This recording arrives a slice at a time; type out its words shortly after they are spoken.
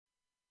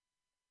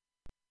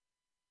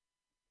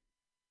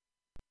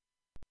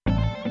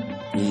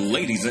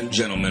Ladies and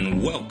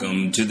gentlemen,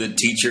 welcome to the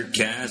Teacher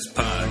Cast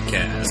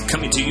Podcast,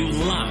 coming to you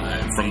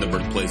live from the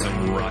birthplace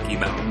of Rocky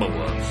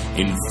Balboa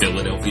in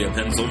Philadelphia,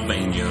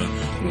 Pennsylvania,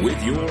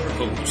 with your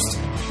host,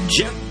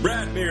 Jeff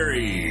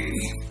Bradbury.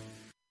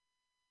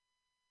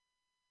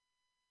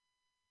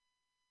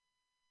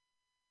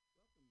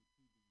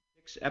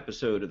 Next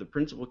episode of the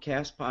Principal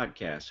Cast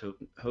Podcast,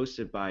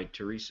 hosted by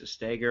Theresa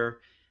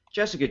Steger,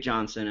 Jessica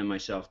Johnson, and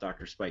myself,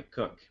 Dr. Spike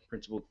Cook.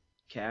 Principal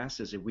Cast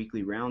is a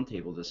weekly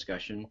roundtable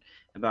discussion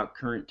about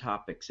current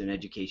topics in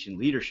education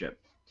leadership.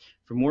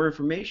 For more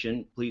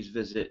information, please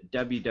visit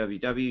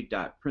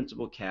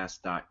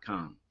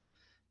www.principalcast.com.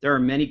 There are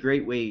many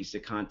great ways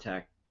to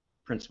contact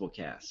Principal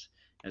Cast.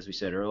 As we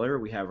said earlier,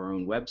 we have our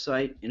own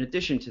website. In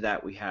addition to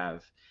that, we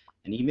have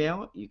an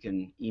email. You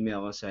can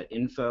email us at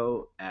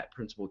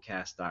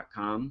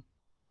info@principalcast.com.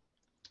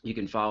 You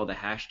can follow the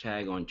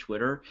hashtag on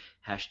Twitter,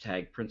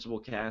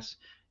 #PrincipalCast.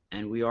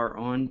 And we are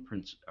on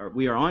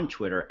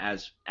Twitter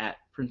as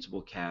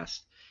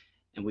 @PrincipalCast,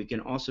 and we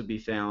can also be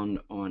found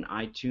on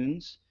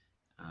iTunes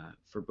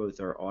for both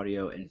our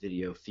audio and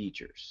video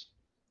features.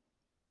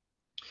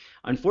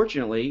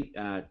 Unfortunately,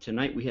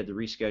 tonight we had to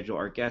reschedule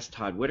our guest,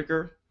 Todd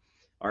Whitaker.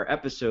 Our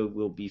episode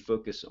will be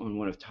focused on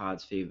one of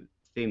Todd's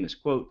famous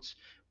quotes: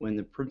 "When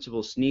the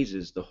principal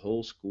sneezes, the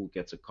whole school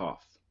gets a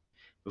cough."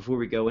 Before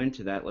we go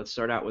into that, let's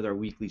start out with our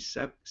weekly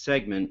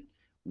segment,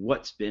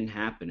 What's Been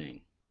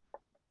Happening?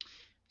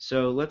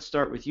 So let's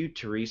start with you,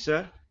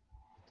 Theresa.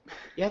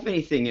 You have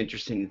anything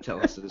interesting to tell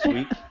us this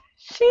week?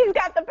 She's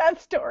got the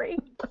best story.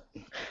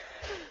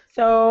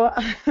 So,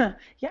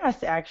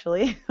 yes,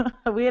 actually,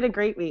 we had a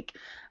great week.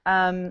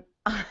 On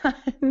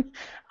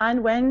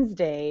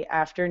Wednesday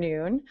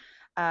afternoon,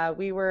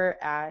 we were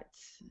at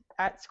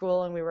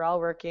school and we were all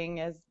working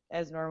as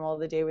normal.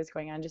 The day was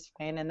going on just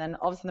fine, and then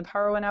all of a sudden the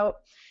power went out,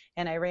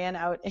 and I ran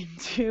out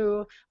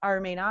into our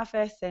main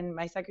office, and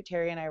my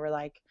secretary and I were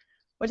like,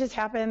 what just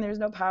happened? There's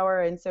no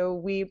power. And so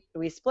we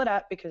split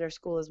up because our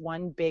school is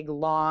one big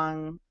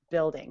long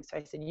building. So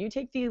I said, you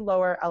take the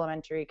lower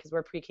elementary because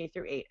we're pre-K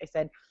through 8. I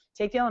said,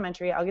 take the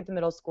elementary, I'll get the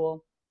middle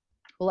school.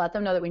 We'll let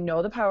them know that we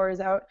know the power is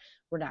out.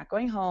 We're not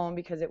going home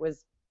because it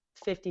was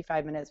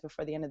 55 minutes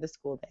before the end of the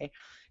school day.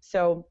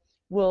 So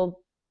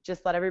we'll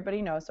just let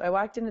everybody know. So I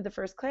walked into the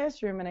first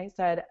classroom and I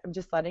said, I'm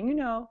just letting you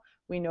know,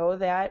 we know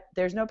that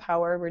there's no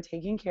power. We're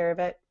taking care of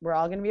it. We're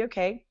all going to be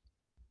okay.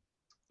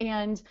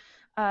 And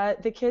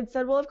the kids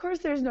said, well, of course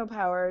there's no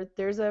power.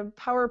 There's a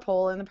power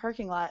pole in the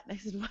parking lot. And I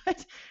said,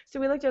 what? So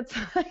we looked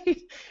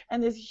outside,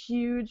 and this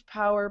huge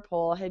power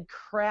pole had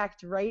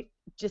cracked right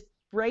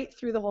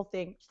through the whole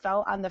thing,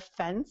 fell on the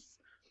fence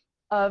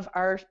of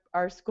our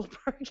school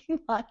parking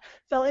lot,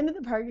 fell into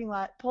the parking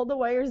lot, pulled the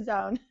wires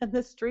down, and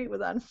the street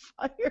was on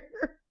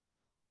fire.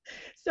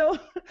 So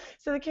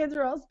the kids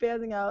were all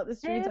spazzing out. The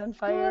street's on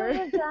fire.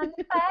 It's on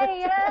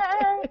fire.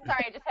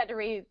 Sorry, I just had to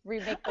remake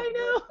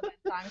the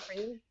song for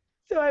you.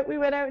 So we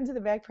went out into the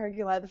back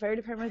parking lot. The fire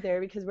department was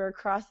there because we're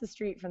across the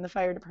street from the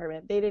fire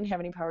department. They didn't have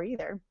any power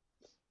either.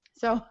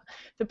 So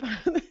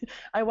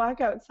I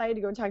walk outside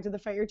to go talk to the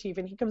fire chief,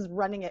 and he comes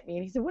running at me,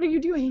 and he said, what are you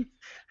doing?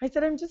 I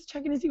said, I'm just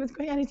checking to see what's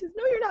going on. He says,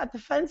 no, you're not. The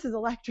fence is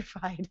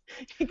electrified.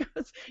 He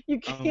goes, you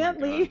can't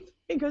leave.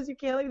 He goes, you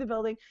can't leave the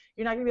building.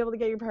 You're not going to be able to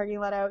get your parking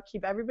lot out.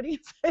 Keep everybody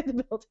inside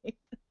the building.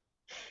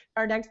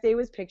 Our next day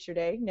was picture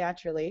day,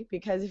 naturally,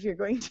 because if you're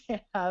going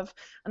to have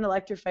an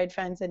electrified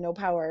fence and no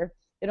power,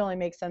 it only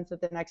makes sense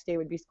that the next day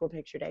would be school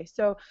picture day.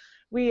 So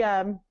we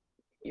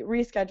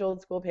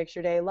rescheduled school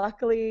picture day.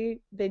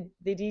 Luckily, the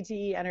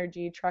DTE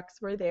Energy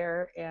trucks were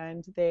there,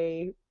 and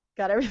they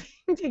got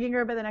everything taken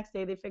care of by the next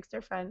day. They fixed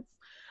our fence.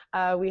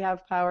 We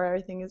have power.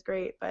 Everything is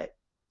great, but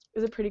it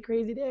was a pretty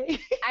crazy day.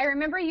 I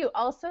remember you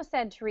also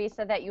said,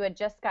 Theresa, that you had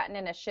just gotten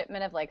in a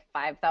shipment of like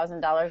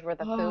 $5,000 worth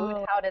of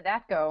food. How did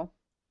that go?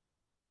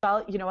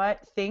 Well, you know what?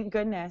 Thank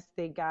goodness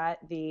they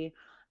got the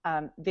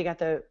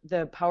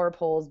power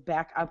poles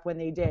back up when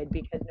they did,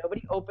 because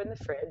nobody opened the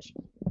fridge.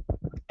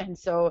 And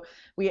so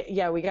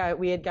because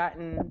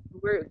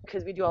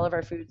we do all of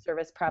our food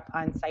service prep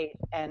on site,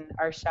 and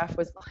our chef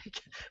was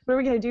like, what are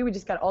we going to do? We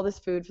just got all this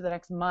food for the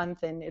next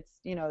month, and it's,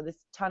 this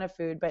ton of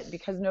food, but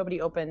because nobody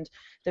opened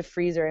the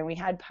freezer and we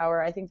had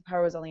power, I think the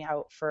power was only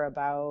out for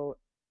about,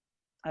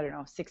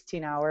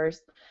 16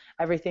 hours.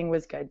 Everything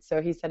was good.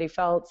 So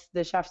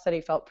the chef said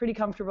he felt pretty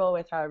comfortable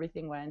with how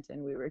everything went,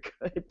 and we were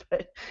good, but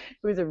it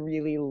was a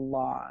really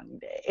long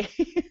day.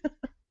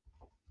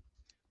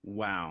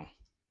 Wow.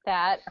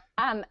 That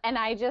and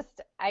I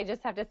just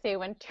have to say,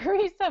 when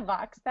Theresa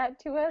voxed that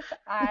to us,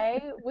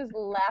 I was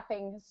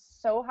laughing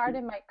so hard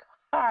in my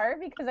car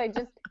because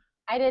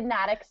I did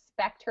not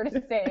expect her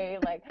to say,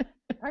 like,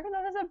 the parking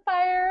lot is on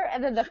fire,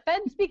 and then the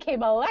fence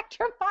became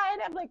electrified.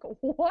 I'm like,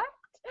 what?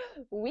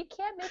 We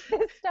can't make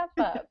this stuff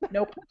up.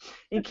 Nope,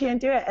 you can't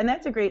do it. And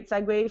that's a great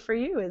segue for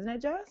you, isn't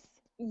it, Jess?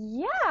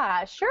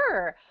 Yeah,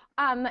 sure.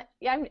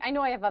 Yeah, I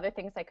know I have other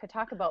things I could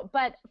talk about,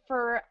 but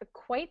for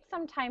quite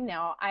some time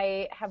now,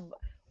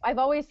 I've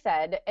always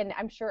said, and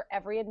I'm sure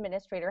every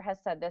administrator has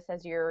said this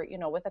as you're,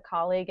 with a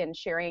colleague and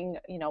sharing,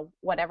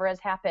 whatever has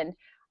happened,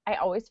 I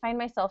always find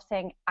myself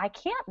saying, I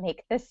can't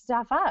make this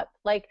stuff up.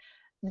 Like,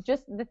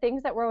 just the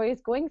things that we're always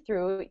going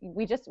through,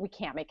 we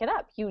can't make it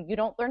up. You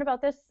don't learn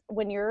about this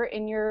when you're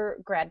in your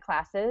grad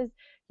classes.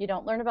 You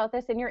don't learn about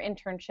this in your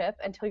internship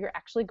until you're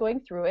actually going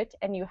through it,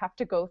 and you have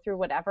to go through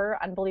whatever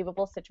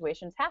unbelievable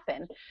situations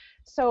happen.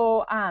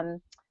 So,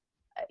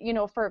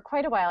 for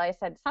quite a while I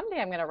said, someday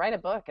I'm going to write a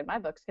book, and my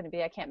book's going to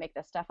be I Can't Make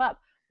This Stuff Up.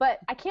 But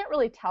I can't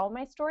really tell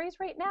my stories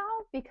right now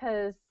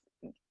because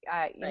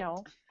I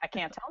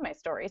can't tell my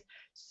stories.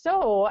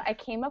 So I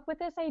came up with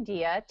this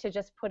idea to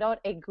just put out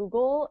a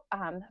Google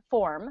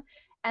form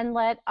and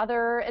let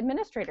other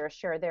administrators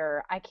share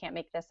their I Can't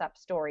Make This Up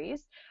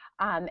stories.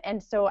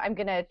 And so I'm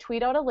going to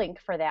tweet out a link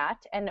for that.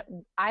 And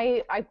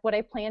what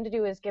I plan to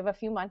do is give a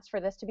few months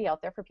for this to be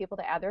out there for people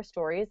to add their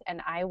stories,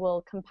 and I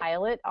will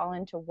compile it all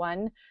into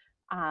one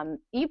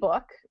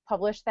ebook,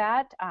 publish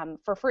that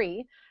for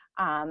free.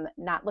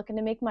 Not looking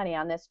to make money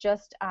on this,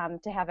 just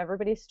to have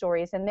everybody's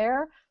stories in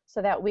there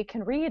so that we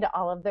can read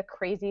all of the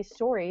crazy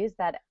stories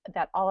that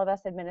all of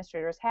us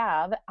administrators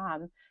have,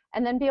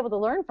 and then be able to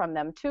learn from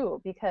them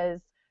too,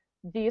 because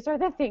these are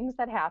the things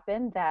that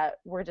happen that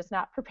we're just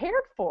not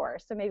prepared for.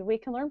 So maybe we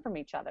can learn from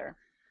each other.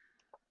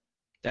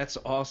 That's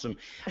awesome.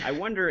 I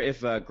wonder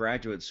if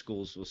graduate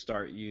schools will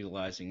start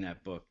utilizing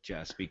that book,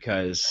 Jess,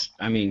 because,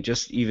 I mean,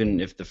 just even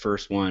if the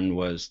first one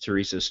was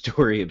Theresa's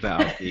story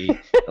about the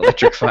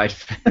electrified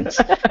fence,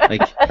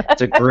 like,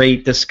 it's a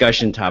great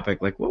discussion topic.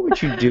 Like, what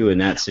would you do in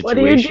that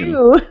situation?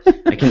 What do you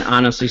do? I can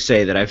honestly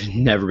say that I've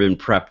never been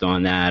prepped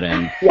on that,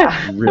 and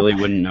really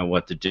wouldn't know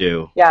what to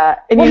do. Yeah,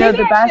 and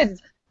the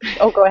best...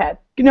 Oh, go ahead.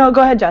 No,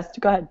 go ahead, Jess.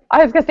 Go ahead.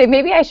 I was going to say,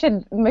 maybe I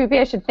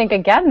should think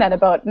again then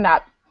about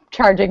not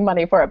charging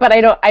money for it, but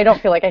I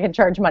don't feel like I can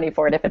charge money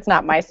for it if it's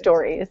not my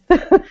stories.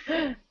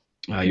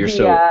 You're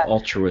so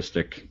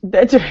altruistic.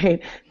 That's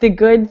right. The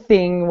good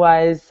thing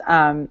was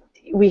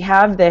we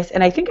have this,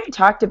 and I think I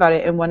talked about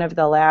it in one of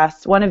the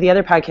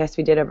other podcasts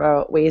we did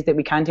about ways that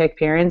we contact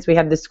parents. We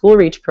have the School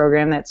Reach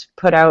program that's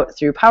put out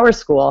through Power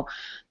School,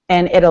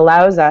 and it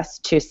allows us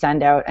to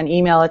send out an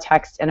email, a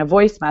text, and a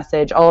voice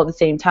message all at the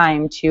same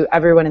time to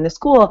everyone in the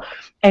school.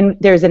 And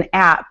there's an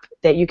app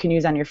that you can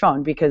use on your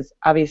phone, because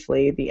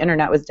obviously the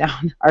internet was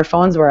down, our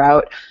phones were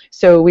out,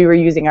 so we were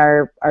using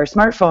our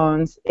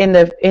smartphones in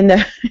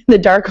the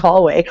dark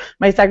hallway.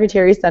 My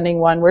secretary's sending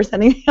one, we're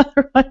sending the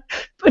other one,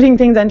 putting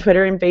things on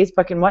Twitter and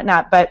Facebook and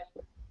whatnot. But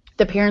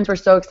the parents were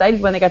so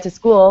excited when they got to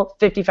school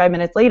 55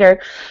 minutes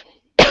later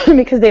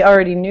because they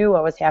already knew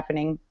what was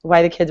happening,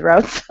 why the kids were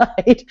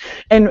outside,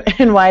 and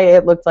why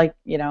it looked like,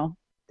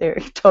 they're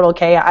total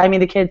chaos. I mean,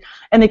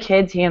 the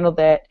kids handled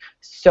it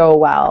so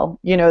well.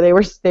 They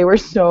were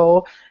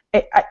so.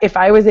 If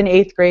I was in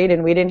 8th grade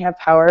and we didn't have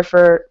power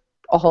for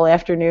a whole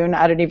afternoon,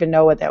 I don't even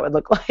know what that would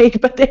look like.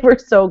 But they were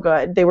so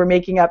good. They were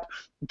making up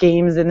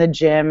games in the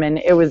gym, and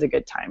it was a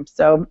good time.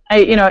 So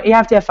you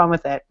have to have fun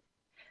with it.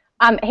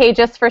 Hey,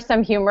 just for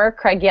some humor,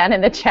 Craig Yan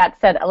in the chat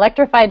said,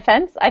 electrified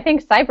fence? I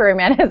think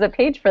Cyberman has a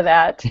page for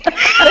that.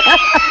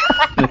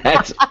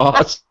 That's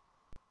awesome.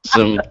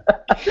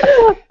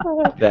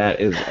 That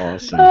is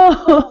awesome.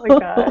 Oh my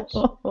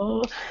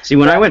gosh. See,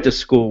 when I went to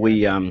school,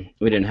 we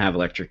didn't have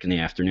electric in the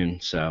afternoon,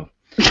 so.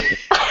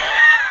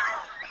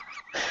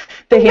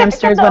 The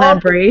hamsters went on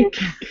break.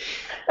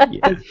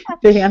 Yeah.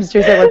 The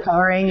hamsters that were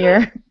powering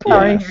your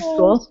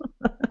school.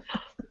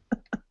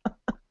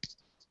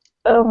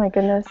 Oh my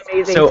goodness.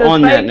 Amazing. So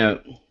on that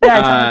note,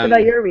 tell us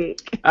about your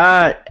week.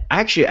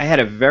 Actually, I had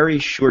a very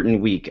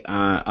shortened week.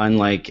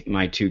 Unlike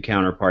my two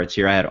counterparts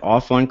here, I had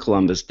off on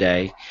Columbus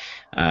Day,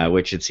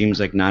 which it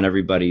seems like not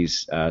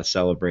everybody's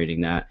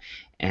celebrating that.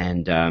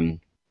 And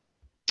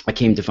I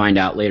came to find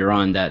out later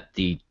on that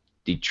the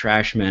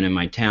trash men in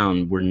my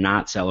town were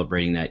not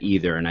celebrating that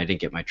either, and I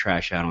didn't get my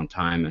trash out on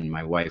time. And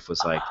my wife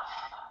was like,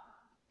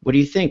 "What do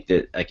you think,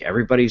 that like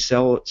everybody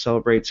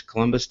celebrates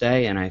Columbus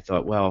Day?" And I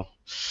thought, well,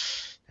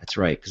 that's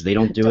right, because they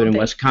don't do it in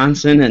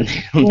Wisconsin, and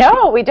we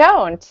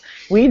don't.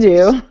 We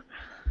do.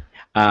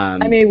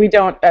 I mean, we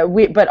don't.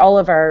 But all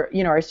of our,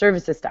 our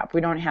services stop.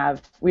 We don't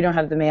have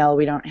the mail.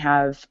 We don't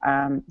have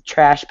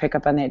trash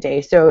pickup on that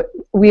day. So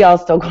we all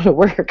still go to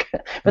work,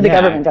 but the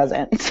government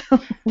doesn't. So.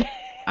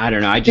 I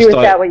don't know. I just do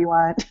with that what you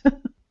want.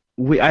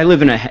 I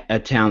live in a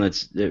town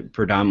that's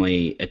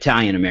predominantly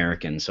Italian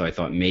American, so I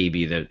thought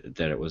maybe that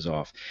it was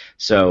off.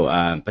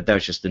 So, but that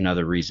was just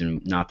another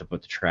reason not to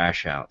put the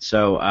trash out.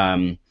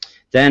 So.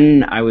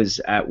 Then I was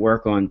at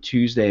work on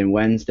Tuesday and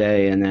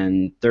Wednesday, and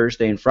then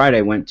Thursday and Friday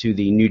I went to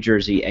the New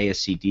Jersey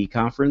ASCD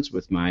conference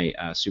with my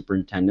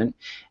superintendent,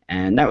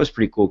 and that was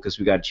pretty cool because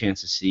we got a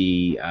chance to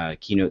see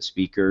keynote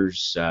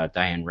speakers,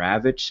 Diane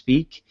Ravitch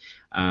speak.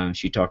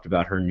 She talked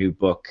about her new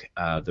book,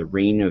 The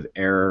Reign of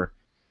Error,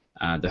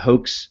 The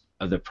Hoax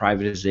of the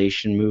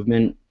Privatization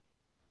Movement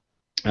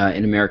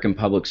in American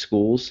Public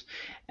Schools.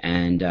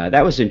 And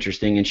that was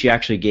interesting, and she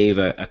actually gave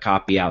a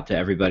copy out to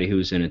everybody who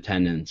was in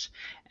attendance.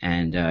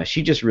 And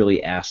she just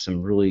really asked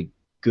some really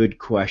good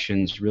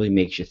questions, really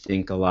makes you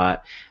think a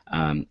lot.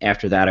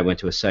 After that, I went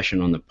to a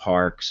session on the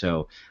park,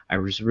 so I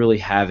was really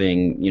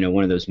having,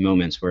 one of those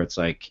moments where it's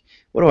like,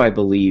 what do I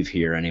believe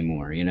here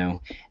anymore,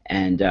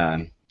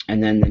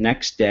 And then the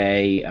next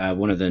day,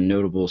 one of the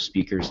notable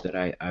speakers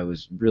that I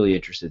was really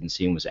interested in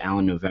seeing was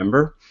Alan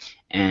November,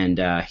 and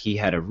he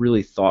had a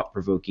really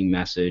thought-provoking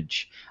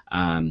message.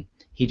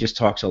 He just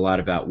talks a lot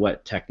about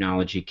what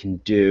technology can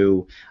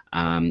do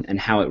and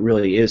how it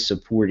really is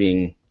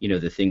supporting,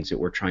 the things that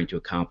we're trying to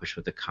accomplish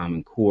with the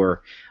Common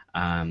Core.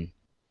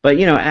 But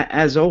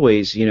as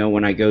always,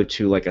 when I go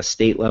to like a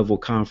state level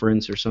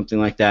conference or something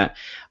like that,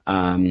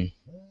 there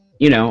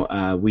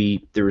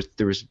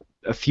was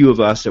a few of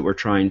us that were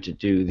trying to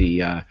do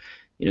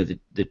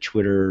the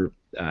Twitter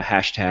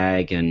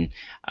hashtag, and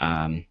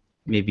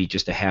maybe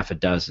just a half a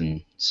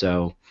dozen.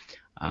 So,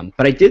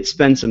 but I did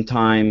spend some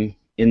time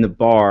in the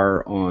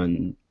bar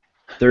on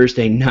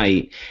Thursday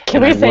night.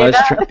 Can we say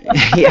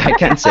that? Yeah, I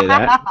can say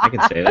that. I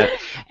can say that.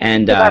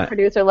 And did our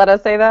producer let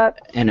us say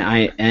that? And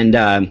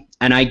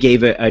I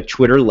gave a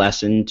Twitter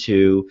lesson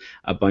to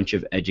a bunch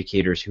of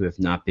educators who have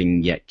not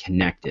been yet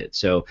connected.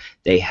 So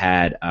they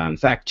had, in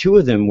fact, 2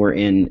 of them were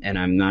in, and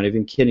I'm not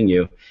even kidding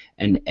you,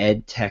 an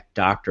ed tech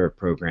doctorate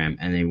program,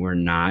 and they were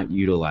not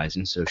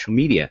utilizing social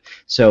media.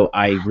 So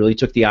I really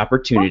took the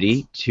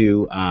opportunity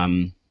to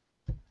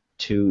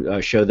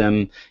show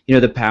them,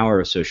 the power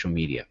of social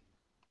media.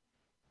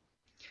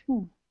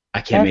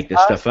 I can't make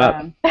this stuff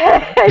up.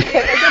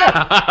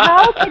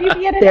 How can you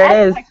be in an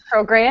ed tech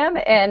program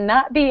and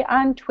not be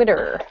on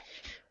Twitter?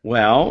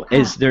 Well,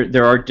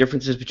 there are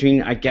differences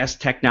between, I guess,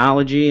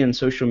 technology and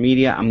social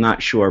media. I'm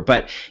not sure,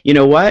 but you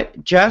know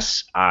what,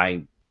 Jess?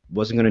 I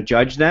wasn't going to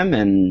judge them,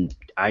 and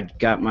I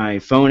got my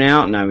phone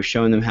out and I was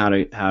showing them how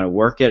to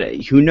work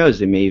it. Who knows?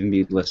 They may even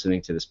be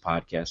listening to this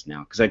podcast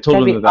now because I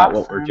told them about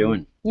what we're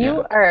doing.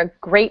 You are a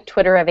great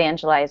Twitter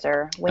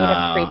evangelizer. Way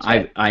to preach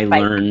it. I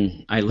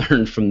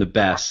learned from the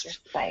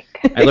best. I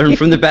learned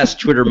from the best,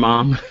 Twitter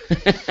mom.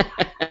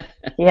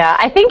 Yeah,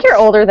 I think you're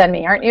older than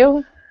me, aren't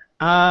you?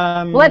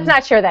 Let's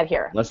not share that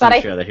here.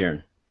 Share that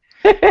here.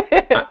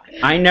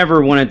 I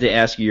never wanted to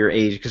ask you your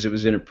age because it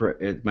was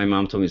my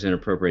mom told me it's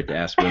inappropriate to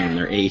ask women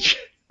their age.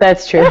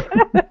 That's true.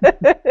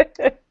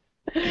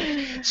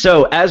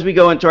 So as we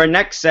go into our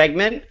next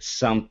segment,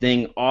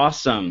 something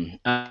awesome.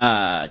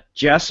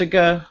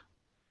 Jessica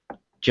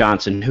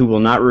Johnson, who will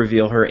not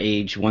reveal her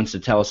age, wants to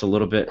tell us a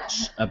little bit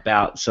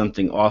about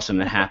something awesome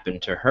that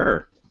happened to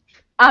her.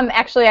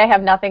 Actually, I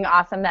have nothing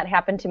awesome that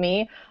happened to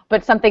me,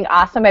 but something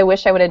awesome I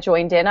wish I would have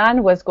joined in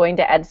on was going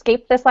to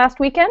Edscape this last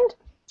weekend.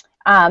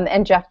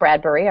 And Jeff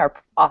Bradbury, our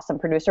awesome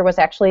producer, was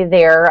actually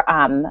there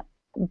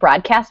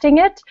broadcasting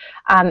it,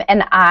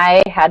 and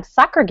I had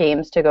soccer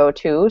games to go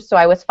to, so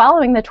I was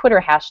following the Twitter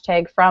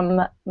hashtag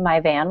from my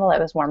van while I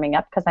was warming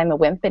up because I'm a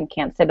wimp and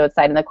can't sit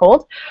outside in the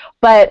cold,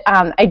 but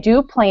I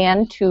do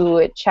plan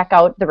to check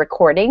out the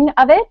recording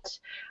of it,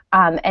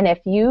 and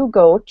if you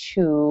go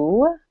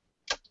to,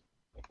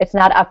 it's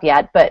not up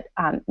yet, but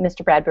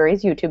Mr.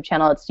 Bradbury's YouTube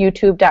channel, it's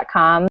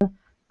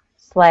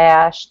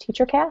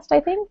youtube.com/teachercast, I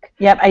think.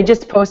 Yep, I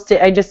just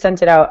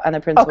sent it out on the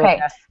principal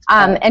cast.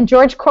 And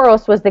George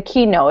Koros was the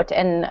keynote,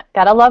 and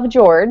gotta love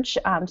George.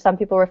 Some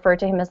people refer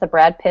to him as the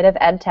Brad Pitt of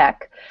ed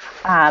tech,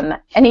 and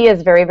he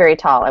is very, very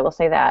tall, I will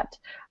say that,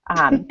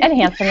 and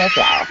handsome as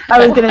well.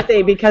 I was gonna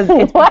say because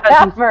it's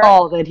because he's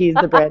tall that he's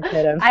the Brad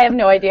Pitt of. I have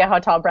no idea how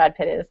tall Brad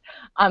Pitt is,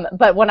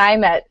 but when I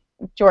met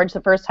George the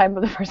first time,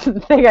 the first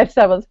thing I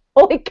said was,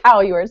 "Holy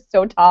cow, you are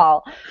so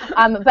tall."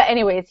 But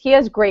anyways, he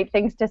has great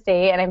things to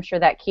say, and I'm sure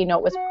that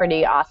keynote was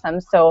pretty awesome.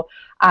 So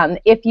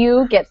if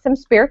you get some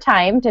spare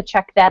time to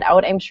check that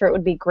out, I'm sure it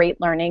would be great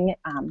learning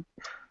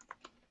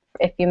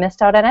if you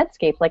missed out on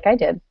Edscape like I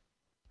did.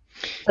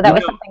 So that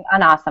was something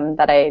unawesome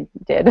that I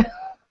did.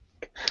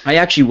 I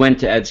actually went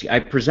to Edscape. I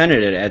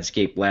presented at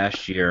Edscape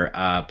last year,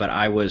 but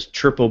I was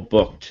triple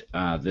booked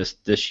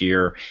this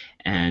year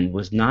and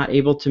was not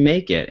able to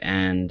make it.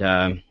 And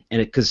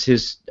because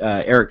his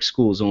Eric's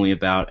school is only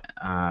about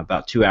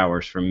 2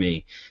 hours from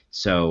me,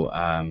 so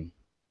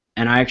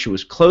and I actually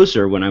was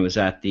closer when I was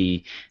at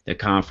the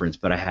conference,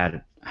 but I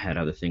had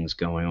other things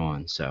going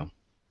on, so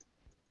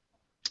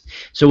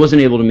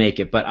wasn't able to make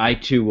it. But I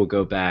too will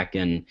go back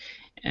and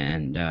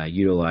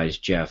utilize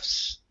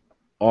Jeff's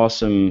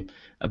awesome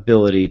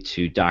ability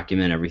to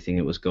document everything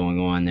that was going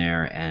on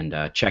there and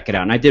check it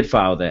out. And I did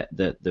follow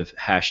the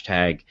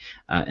hashtag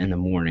in the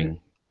morning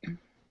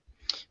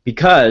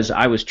because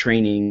I was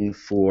training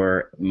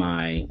for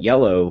my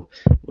yellow,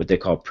 what they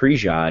call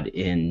pre-jad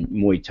in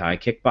Muay Thai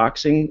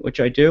kickboxing, which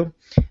I do,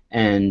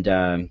 and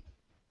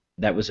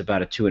that was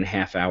about a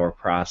 2.5 hour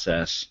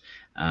process.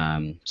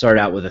 Started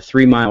out with a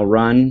 3-mile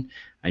run.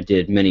 I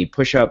did many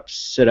push-ups,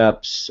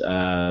 sit-ups,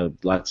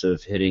 lots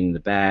of hitting the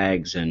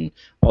bags, and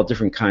all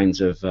different kinds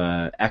of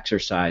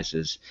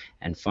exercises,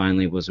 and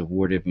finally was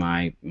awarded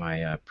my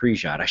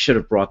pre-jad. I should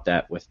have brought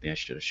that with me. I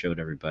should have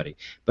showed everybody,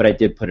 but I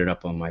did put it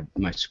up on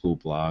my school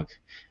blog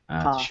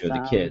to show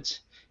the kids.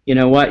 you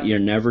know what? You're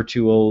never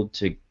too old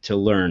to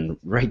learn,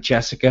 right,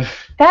 Jessica?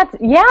 That's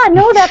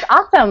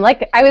awesome.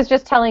 Like I was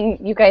just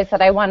telling you guys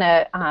that I want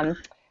to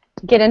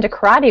get into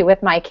karate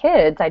with my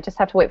kids. I just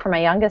have to wait for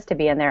my youngest to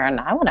be in there, and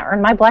I want to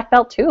earn my black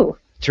belt too.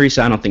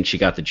 Teresa, I don't think she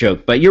got the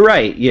joke, but you're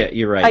right. Yeah,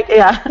 you're right.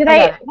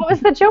 What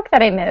was the joke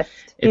that I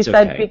missed? He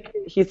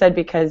said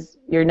because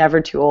you're never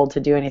too old to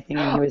do anything,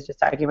 and he was just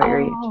talking about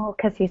your age. Oh,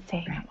 because he's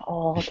saying I'm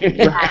old.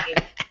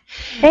 Right.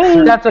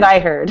 That's what I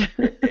heard.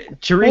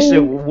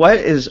 Teresa, what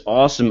is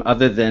awesome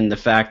other than the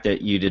fact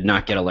that you did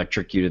not get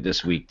electrocuted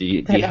this week? Do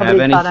you have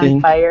anything?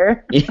 On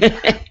fire.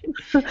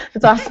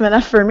 It's awesome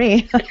enough for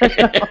me.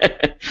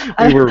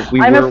 we were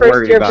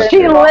worried about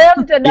She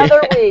lived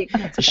another week.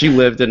 She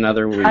lived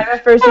another week. I'm a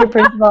first-year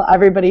principal.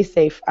 Everybody's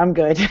safe. I'm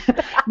good.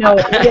 No.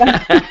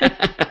 Yeah.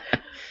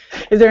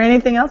 Is there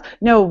anything else?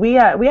 No, we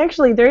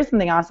actually, there is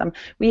something awesome.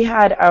 We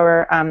had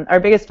our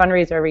biggest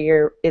fundraiser every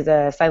year is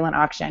a silent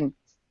auction.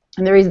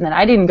 And the reason that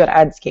I didn't go to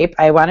Edscape,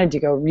 I wanted to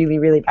go really,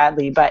 really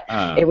badly, but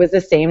it was the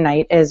same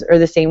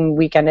the same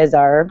weekend as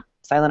our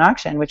silent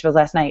auction, which was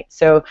last night.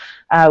 So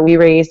we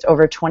raised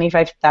over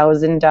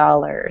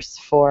 $25,000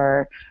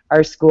 for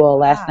our school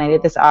last night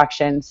at this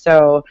auction.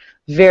 So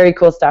very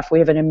cool stuff. We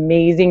have an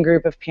amazing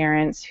group of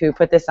parents who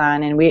put this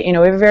on, and we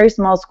have a very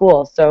small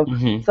school, so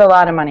it's a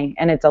lot of money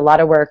and it's a lot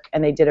of work,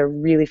 and they did a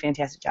really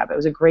fantastic job. It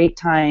was a great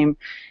time,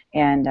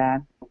 and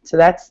so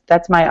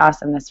that's my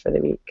awesomeness for the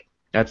week.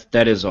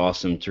 That is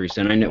awesome,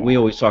 Teresa. And I know we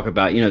always talk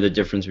about, the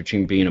difference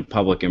between being a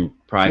public and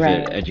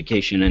private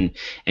education,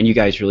 and you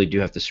guys really do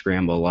have to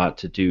scramble a lot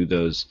to do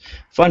those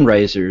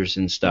fundraisers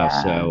and stuff.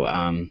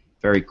 Yeah. So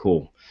very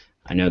cool.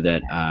 I know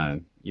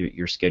that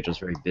your schedule's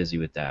very busy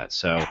with that.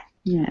 So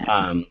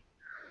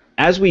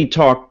as we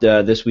talked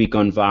this week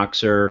on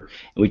Voxer,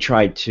 we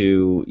tried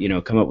to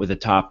come up with a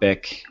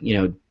topic,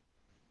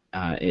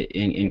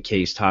 in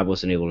case Todd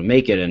wasn't able to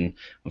make it, and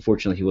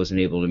unfortunately he wasn't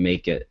able to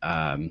make it.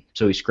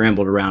 So he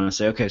scrambled around and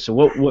said, okay, so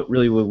what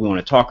really would we want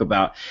to talk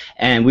about?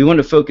 And we want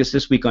to focus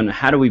this week on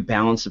how do we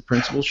balance the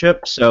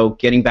principalship. So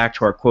getting back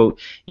to our quote,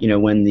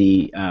 when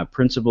the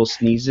principal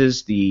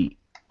sneezes, the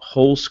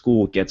whole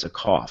school gets a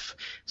cough.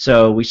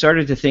 So we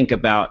started to think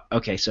about,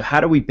 okay, so how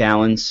do we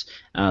balance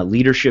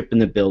leadership in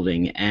the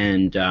building?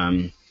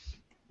 And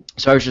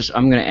so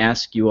I'm going to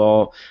ask you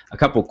all a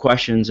couple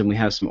questions, and we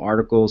have some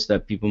articles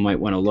that people might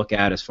want to look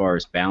at as far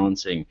as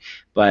balancing.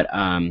 But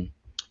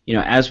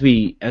as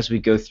we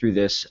go through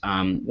this,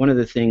 one of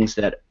the things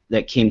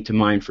that came to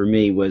mind for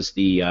me was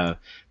the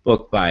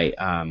book by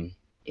Annie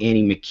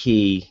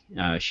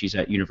McKee. She's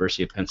at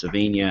University of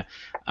Pennsylvania,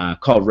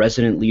 called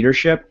Resident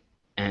Leadership,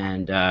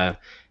 and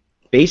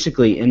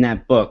basically, in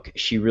that book,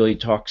 she really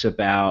talks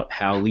about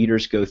how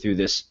leaders go through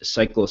this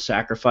cycle of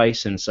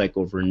sacrifice and a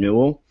cycle of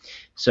renewal.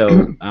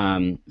 So,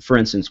 for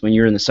instance, when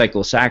you're in the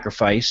cycle of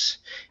sacrifice,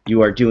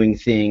 you are doing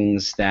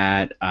things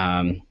that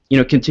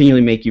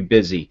continually make you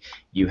busy.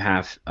 You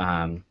have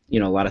a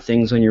lot of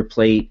things on your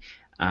plate,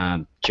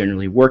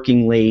 generally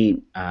working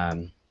late,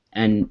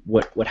 and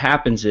what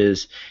happens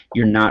is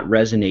you're not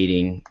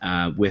resonating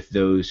with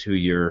those who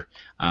you're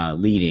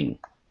leading.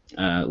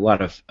 A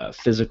lot of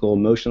physical,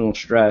 emotional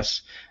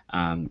stress,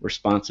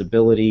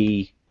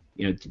 responsibility,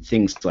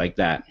 things like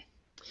that.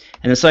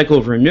 And the cycle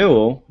of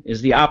renewal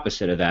is the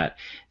opposite of that.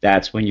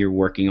 That's when you're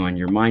working on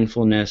your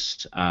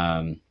mindfulness,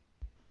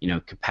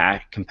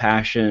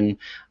 compassion,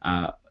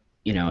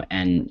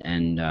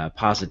 and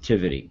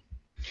positivity.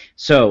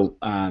 So,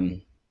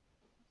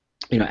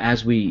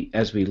 as we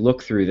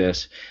look through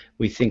this,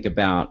 we think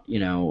about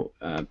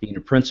being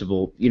a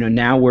principal.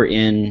 Now we're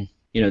in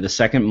the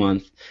second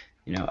month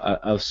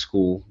of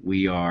school.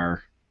 We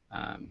are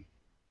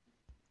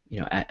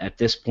at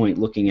this point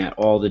looking at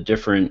all the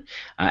different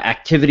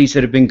activities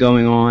that have been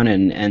going on,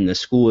 and the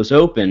school is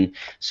open.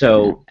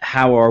 So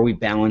how are we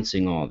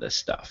balancing all this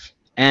stuff?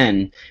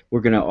 And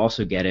we're going to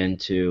also get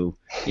into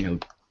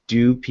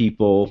do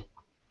people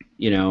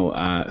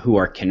who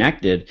are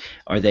connected,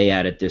 are they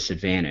at a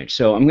disadvantage?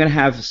 So I'm going to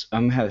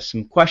have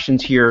some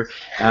questions here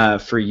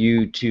for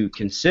you to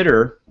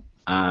consider,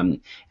 and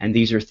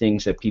these are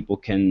things that people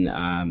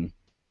can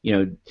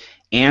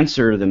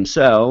answer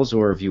themselves,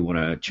 or if you want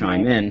to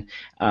chime in,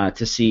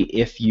 to see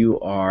if you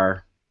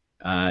are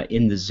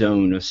in the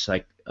zone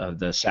of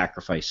the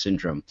sacrifice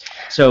syndrome.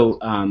 So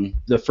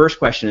the first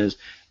question is,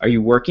 are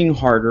you working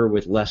harder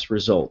with less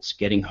results,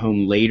 getting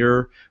home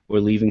later or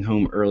leaving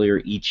home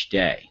earlier each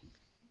day?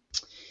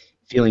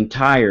 Feeling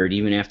tired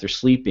even after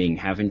sleeping,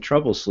 having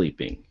trouble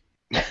sleeping?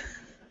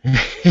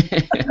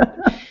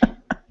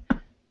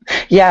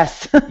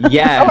 Yes.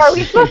 Yes. Oh, are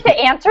we supposed to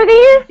answer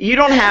these? You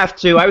don't have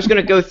to. I was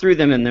going to go through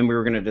them, and then we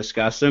were going to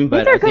discuss them.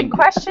 But these are good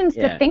questions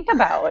to think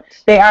about.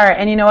 They are.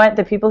 And you know what?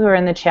 The people who are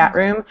in the chat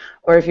room,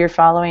 or if you're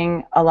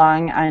following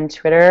along on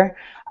Twitter,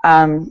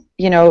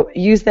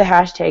 use the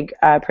hashtag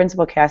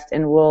PrincipalCast,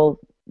 and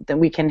then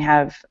we can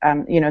have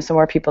some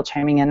more people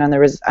chiming in on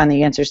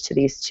the answers to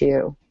these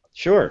too.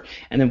 Sure,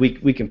 and then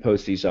we can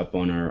post these up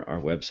on our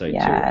website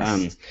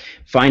too.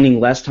 Finding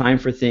less time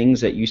for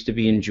things that used to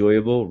be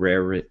enjoyable,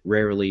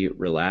 rarely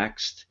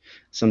relaxed,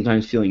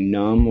 sometimes feeling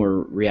numb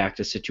or react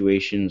to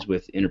situations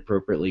with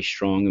inappropriately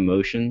strong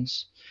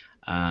emotions.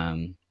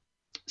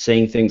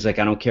 Saying things like,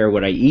 I don't care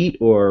what I eat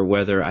or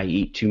whether I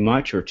eat too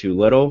much or too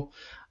little.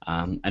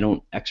 I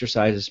don't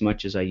exercise as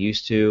much as I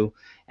used to,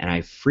 and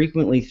I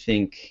frequently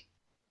think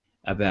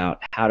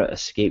about how to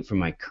escape from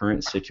my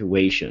current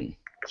situation.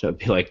 So it'd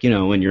be like,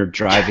 when you're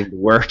driving to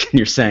work and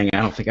you're saying, I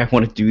don't think I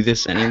want to do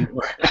this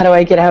anymore. How do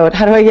I get out?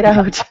 How do I get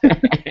out?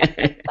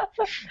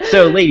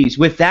 So, ladies,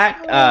 with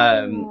that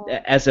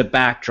as a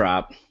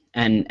backdrop,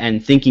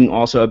 and thinking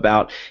also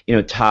about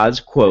Todd's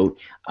quote,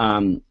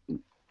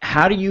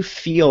 how do you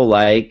feel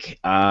like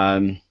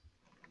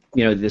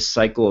this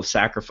cycle of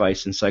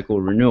sacrifice and cycle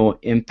of renewal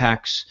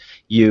impacts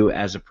you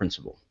as a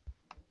principal?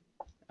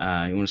 You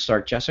want to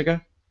start,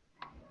 Jessica?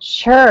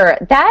 Sure.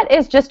 That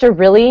is just a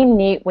really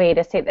neat way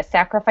to say the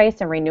sacrifice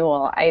and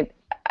renewal.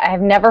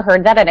 I've never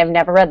heard that, and I've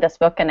never read this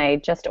book, and I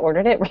just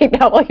ordered it right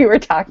now while you were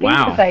talking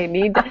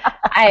because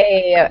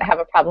I have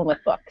a problem with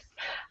books.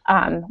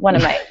 One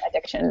of my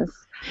addictions,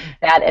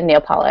 that and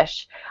nail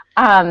polish.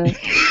 Yeah,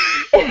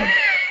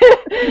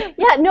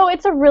 no,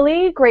 it's a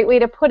really great way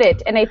to put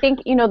it, and I think,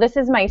 this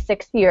is my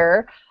 6th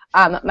year.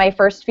 My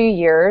first few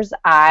years,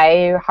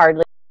 I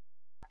hardly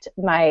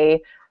my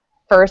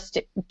first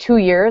 2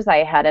 years,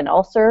 I had an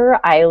ulcer.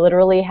 I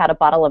literally had a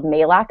bottle of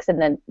Maalox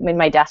in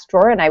my desk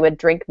drawer, and I would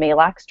drink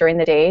Maalox during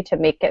the day to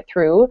make it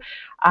through.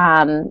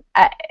 But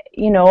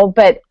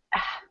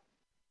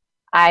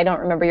I don't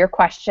remember your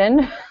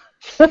question.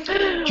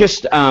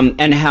 Just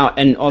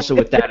and also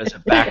with that as a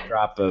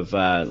backdrop of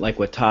like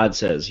what Todd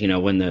says,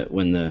 when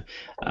the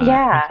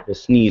principal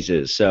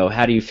sneezes. So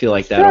how do you feel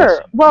like that? Sure.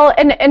 Also? Well,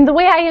 and the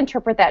way I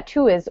interpret that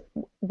too is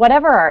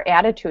whatever our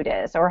attitude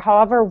is, or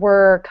however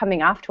we're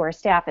coming off to our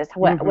staff, is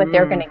what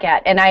they're going to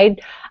get. And I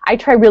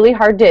try really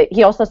hard to.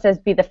 He also says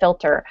be the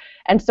filter.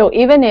 And so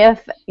even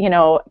if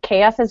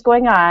chaos is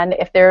going on,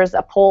 if there's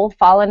a pole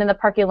fallen in the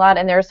parking lot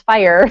and there's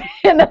fire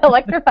in the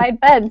electrified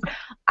fence,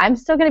 I'm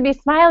still going to be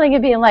smiling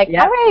and being like,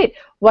 all right,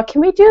 what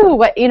can we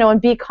do? And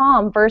be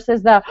calm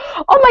versus the,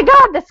 oh my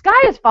God, the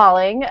sky is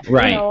falling.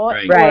 Right.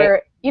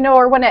 Or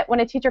when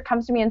a teacher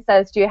comes to me and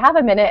says, do you have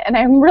a minute? And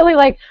I'm really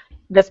like,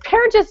 this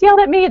parent just yelled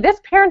at me, this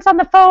parent's on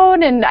the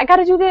phone, and I got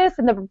to do this,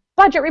 and the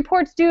budget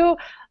report's due.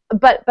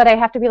 But I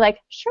have to be like,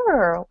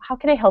 sure, how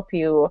can I help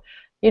you?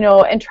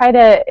 And try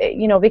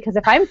to, because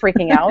if I'm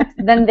freaking out,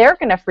 then they're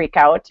going to freak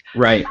out.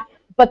 Right.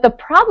 But the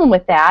problem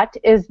with that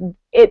is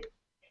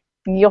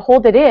you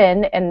hold it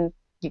in and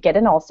you get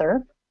an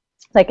ulcer,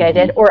 like I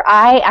did. Or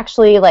I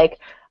actually,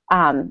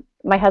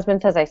 my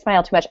husband says I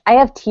smile too much. I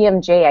have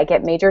TMJ. I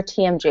get major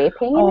TMJ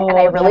pain, and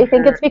I really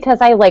think it's because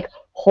I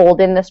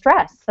hold in the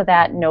stress so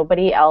that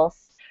nobody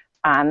else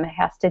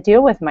has to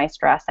deal with my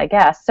stress, I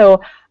guess.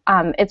 So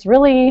it's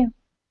really,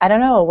 I don't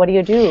know, what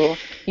do?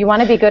 You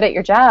want to be good at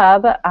your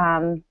job,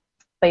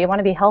 but you want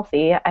to be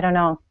healthy. I don't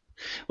know.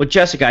 Well,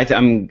 Jessica,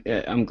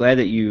 I'm glad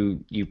that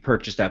you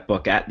purchased that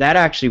book. That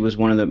actually was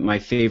one of my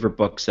favorite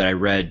books that I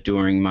read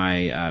during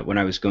my when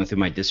I was going through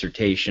my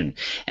dissertation.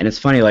 And it's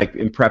funny, like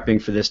in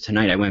prepping for this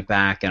tonight, I went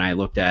back and I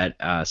looked at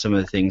some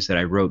of the things that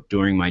I wrote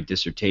during my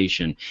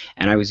dissertation,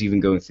 and I was even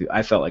going through.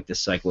 I felt like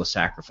this cycle of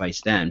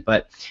sacrifice then.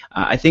 But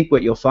I think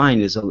what you'll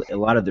find is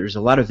there's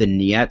a lot of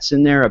vignettes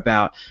in there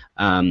about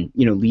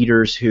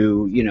leaders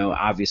who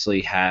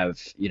obviously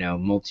have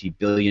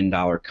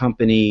multi-billion-dollar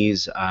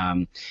companies,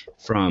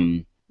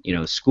 from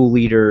school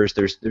leaders.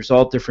 There's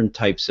all different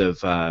types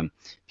of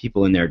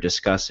people in there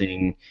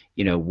discussing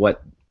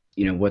what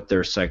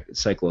their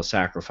cycle of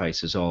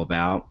sacrifice is all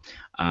about.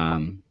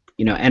 And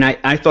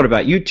I thought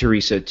about you,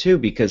 Theresa, too,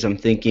 because I'm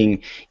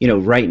thinking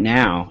right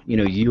now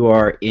you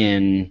are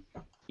in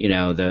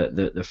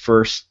the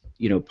first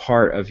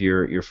part of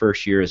your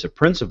first year as a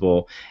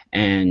principal,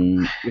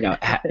 and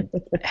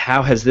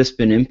how has this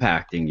been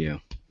impacting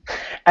you?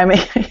 I mean,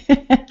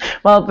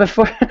 well,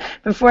 before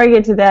I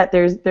get to that,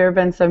 there have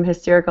been some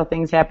hysterical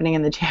things happening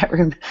in the chat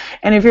room,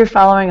 and if you're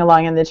following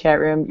along in the chat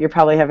room, you're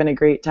probably having a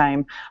great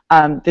time.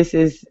 This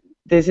is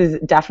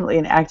definitely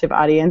an active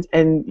audience,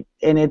 and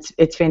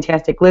it's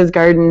fantastic. Liz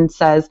Garden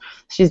says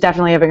she's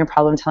definitely having a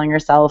problem telling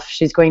herself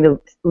she's going to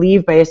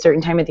leave by a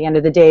certain time at the end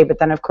of the day, but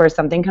then of course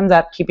something comes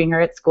up keeping her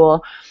at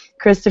school.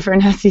 Christopher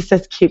Nessie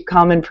says, keep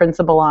calm and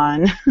principal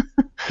on.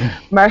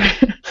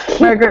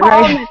 Margaret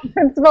Wright.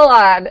 Principal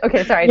on.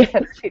 Okay, sorry, I just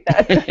had to tweet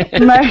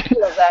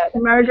that.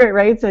 Margaret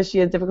Wright says she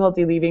has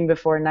difficulty leaving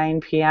before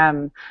 9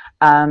 p.m.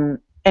 And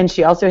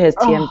she also has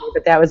TMJ,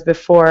 but that was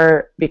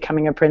before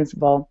becoming a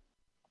principal.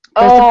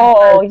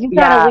 You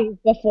gotta leave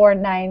before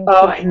 9 p.m.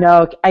 Oh, I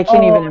know. I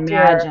can't even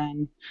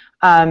imagine.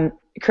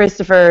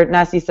 Christopher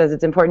Nessie says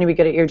it's important to be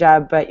good at your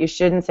job, but you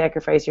shouldn't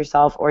sacrifice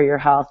yourself or your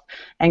health.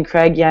 And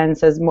Craig Yen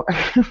says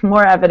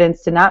more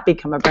evidence to not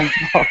become a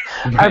principal.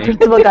 Right. Our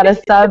principal got a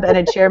sub and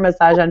a chair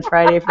massage on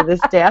Friday for the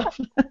staff.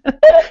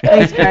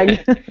 Thanks,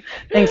 Craig.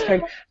 Thanks,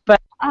 Craig. But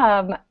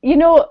the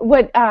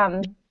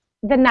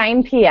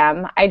 9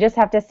 p.m. I just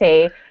have to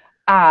say.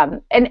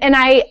 And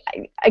I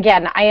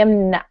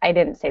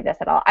didn't say this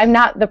at all. I'm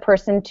not the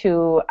person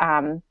to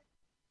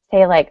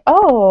say like,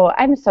 oh,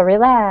 I'm so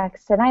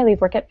relaxed and I leave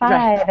work at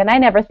 5 and I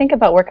never think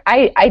about work.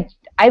 I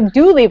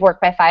do leave work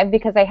by 5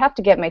 because I have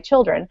to get my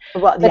children.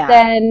 Well, but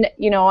then,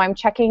 I'm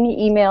checking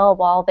email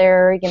while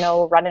they're,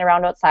 running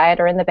around outside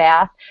or in the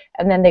bath,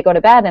 and then they go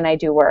to bed and I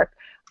do work.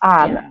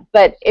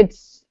 But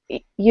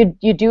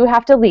you do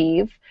have to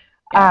leave.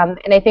 And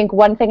I think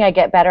one thing I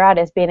get better at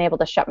is being able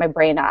to shut my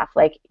brain off.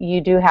 Like,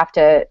 you do have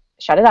to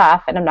shut it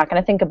off, and I'm not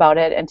going to think about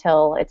it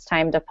until it's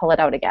time to pull it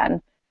out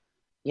again.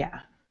 Yeah.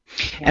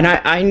 And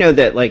I know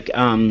that, like,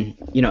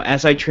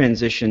 as I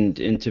transitioned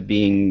into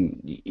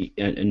being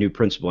a new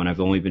principal, and I've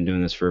only been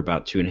doing this for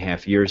about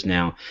 2.5 years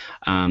now,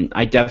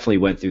 I definitely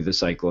went through the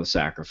cycle of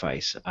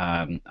sacrifice.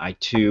 I,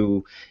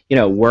 too,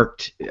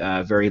 worked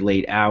very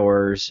late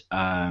hours,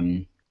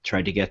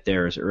 tried to get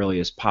there as early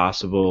as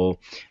possible.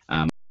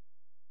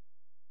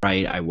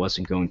 Right, I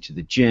wasn't going to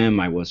the gym,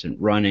 I wasn't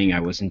running,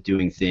 I wasn't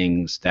doing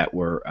things that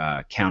were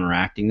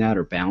counteracting that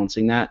or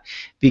balancing that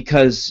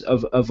because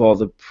of all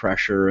the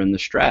pressure and the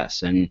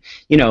stress. And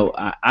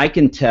I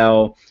can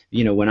tell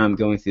when I'm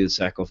going through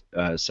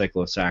the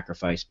cycle of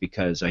sacrifice,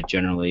 because I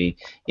generally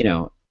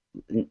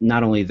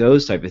not only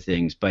those type of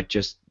things, but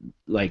just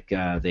like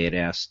they had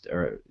asked,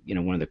 or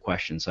one of the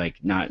questions, like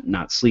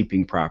not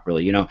sleeping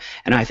properly, and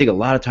I think a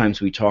lot of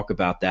times we talk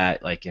about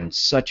that like in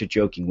such a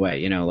joking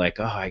way, like,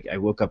 oh, I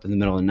woke up in the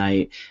middle of the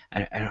night. I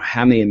don't know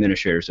how many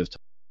administrators have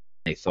told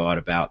me they thought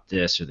about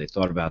this or they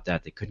thought about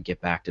that, they couldn't get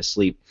back to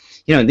sleep.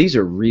 And these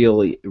are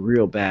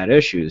real bad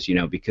issues,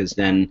 because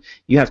then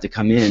you have to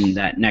come in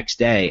that next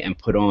day and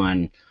put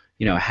on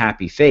a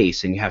happy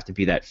face, and you have to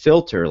be that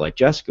filter, like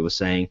Jessica was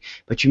saying,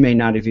 but you may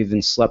not have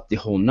even slept the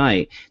whole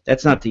night.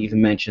 That's not to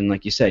even mention,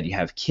 like you said, you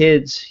have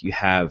kids, you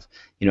have,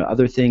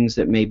 other things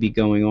that may be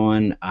going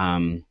on.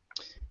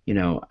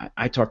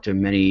 I talked to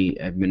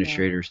many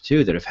administrators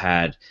too that have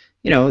had,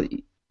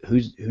 who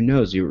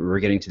knows, we're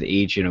getting to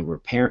the age,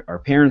 where our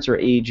parents are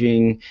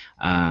aging,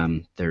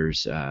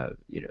 there's,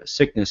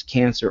 sickness,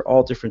 cancer,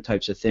 all different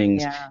types of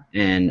things. Yeah.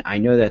 And I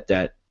know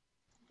that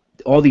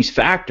all these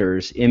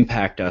factors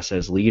impact us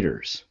as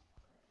leaders.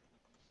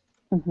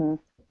 Mm-hmm.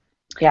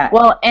 Yeah.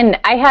 Well, and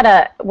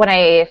when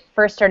I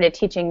first started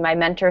teaching, my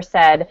mentor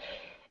said,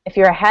 if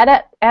you're ahead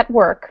at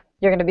work,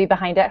 you're going to be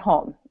behind at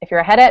home. If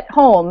you're ahead at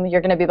home,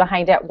 you're going to be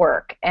behind at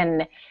work.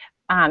 And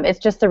it's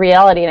just the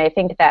reality. And I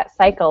think that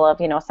cycle of,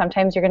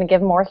 sometimes you're going to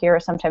give more here,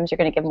 sometimes you're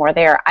going to give more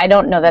there. I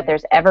don't know that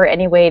there's ever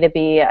any way to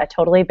be a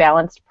totally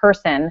balanced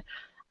person,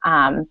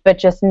 but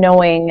just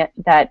knowing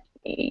that,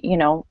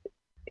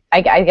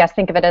 I guess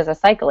think of it as a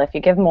cycle. If you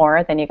give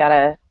more, then you got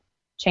to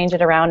change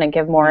it around and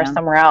give more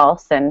somewhere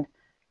else. And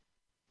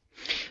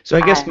so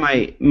I guess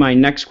my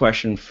next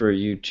question for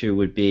you two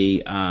would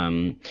be,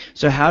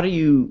 so how do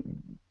you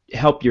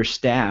help your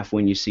staff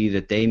when you see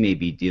that they may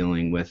be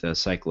dealing with a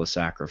cycle of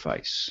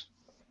sacrifice?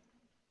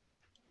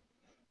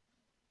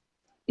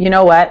 You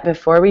know what?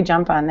 Before we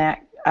jump on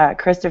that,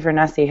 Christopher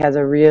Nussie has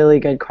a really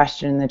good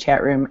question in the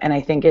chat room, and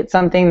I think it's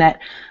something that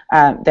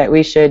that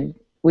we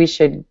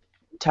should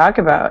talk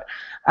about.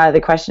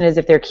 The question is,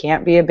 if there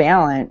can't be a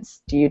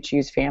balance, do you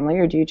choose family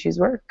or do you choose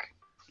work?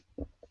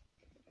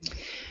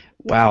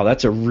 Wow,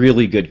 that's a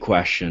really good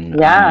question.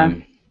 Yeah.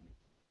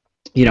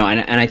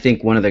 And I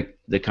think one of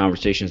the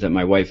conversations that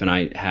my wife and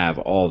I have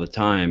all the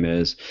time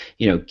is,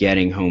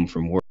 getting home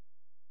from work.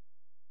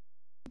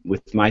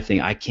 With my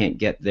thing, I can't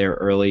get there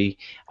early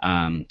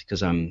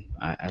because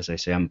as I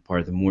say, I'm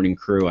part of the morning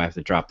crew. I have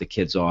to drop the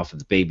kids off at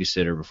the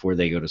babysitter before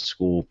they go to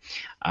school.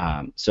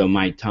 So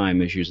my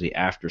time is usually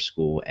after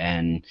school,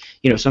 and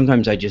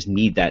sometimes I just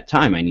need that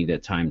time. I need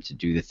that time to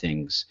do the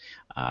things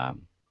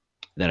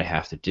that I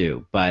have to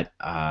do. But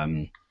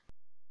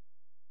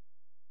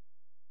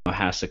it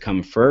has to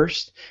come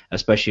first,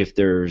 especially if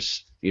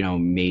there's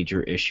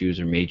major issues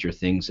or major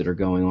things that are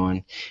going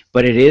on.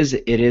 But it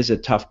is a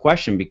tough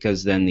question,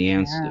 because then the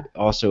answer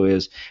also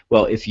is,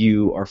 well, if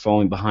you are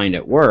falling behind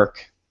at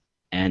work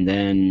and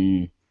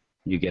then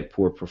you get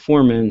poor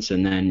performance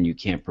and then you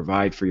can't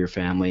provide for your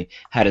family,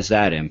 how does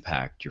that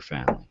impact your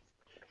family?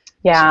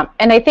 Yeah,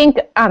 and I think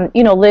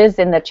Liz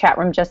in the chat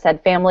room just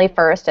said family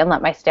first, and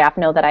let my staff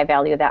know that I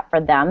value that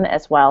for them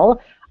as well.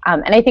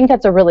 And I think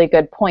that's a really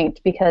good point,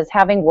 because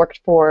having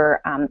worked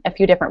for a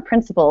few different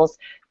principals,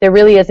 there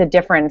really is a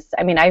difference.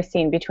 I mean, I've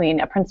seen between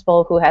a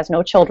principal who has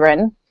no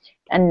children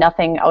and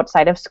nothing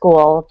outside of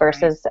school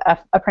versus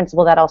a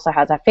principal that also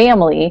has a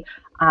family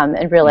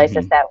and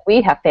realizes that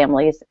we have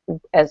families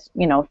as,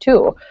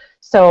 too.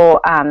 So,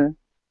 and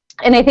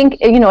I think,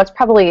 it's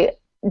probably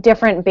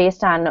different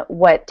based on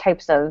what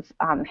types of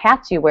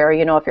hats you wear.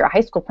 If you're a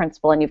high school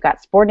principal and you've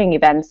got sporting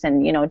events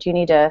and, do you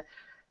need to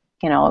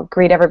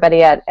greet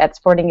everybody at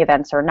sporting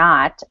events or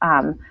not?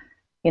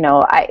 You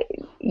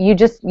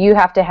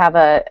have to have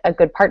a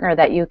good partner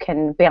that you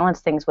can balance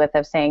things with,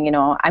 of saying,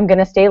 I'm going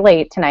to stay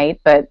late tonight,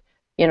 but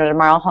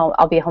tomorrow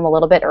I'll be home a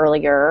little bit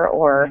earlier,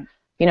 or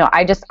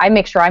I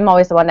make sure I'm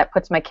always the one that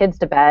puts my kids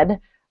to bed,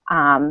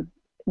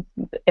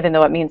 even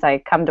though it means I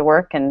come to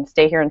work and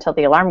stay here until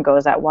the alarm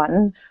goes at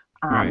 1.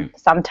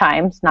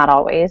 Sometimes, not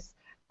always.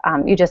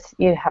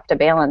 You have to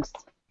balance.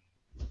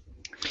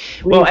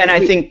 Well, and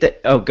I think that,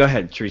 oh, go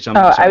ahead, Theresa. I'm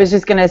sorry. I was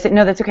just going to say,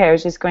 no, that's okay. I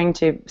was just going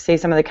to say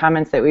some of the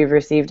comments that we've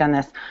received on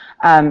this.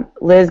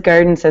 Liz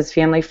Garden says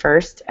family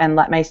first, and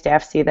let my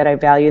staff see that I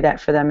value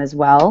that for them as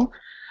well.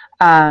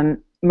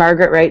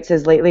 Margaret Wright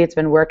says lately it's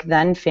been work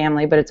then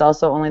family, but it's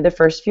also only the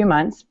first few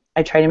months.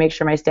 I try to make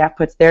sure my staff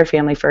puts their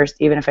family first,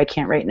 even if I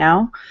can't right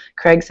now.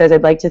 Craig says,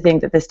 I'd like to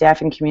think that the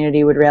staff and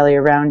community would rally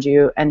around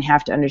you and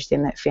have to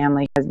understand that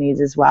family has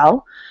needs as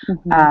well.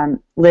 Mm-hmm.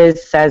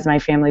 Liz says, my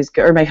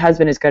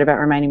husband is good about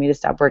reminding me to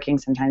stop working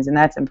sometimes, and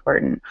that's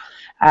important.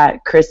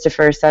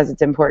 Christopher says,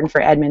 it's important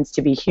for admins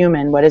to be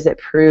human. What does it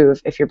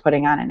prove if you're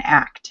putting on an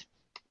act?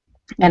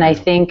 And I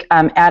think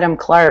Adam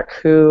Clark,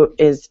 who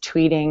is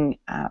tweeting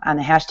on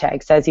the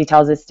hashtag, says he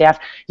tells his staff,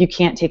 you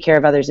can't take care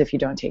of others if you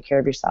don't take care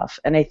of yourself.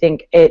 And I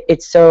think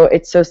it's so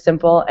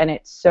simple, and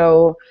it's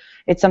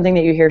something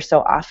that you hear so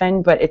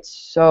often, but it's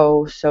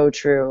so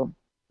true.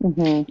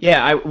 Mm-hmm.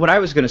 Yeah, what I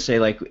was going to say,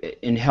 like,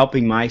 in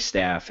helping my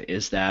staff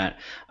is that,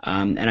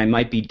 and I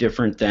might be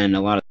different than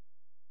a lot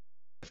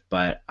of,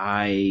 but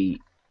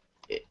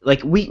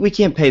we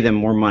can't pay them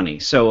more money,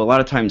 so a lot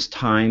of times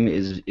time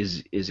is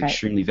right.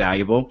 Extremely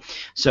valuable.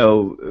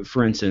 So,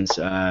 for instance,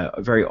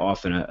 very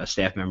often a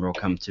staff member will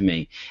come to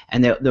me,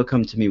 and they'll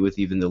come to me with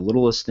even the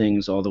littlest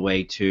things, all the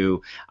way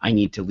to, I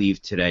need to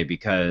leave today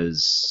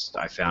because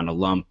I found a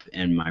lump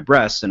in my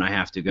breast and I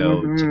have to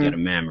go to get a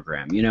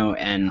mammogram.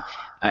 And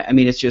I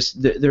mean, it's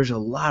just there's a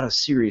lot of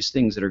serious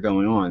things that are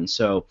going on.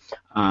 So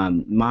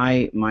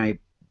my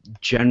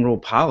general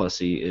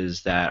policy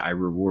is that I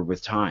reward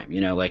with time.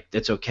 Like,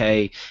 that's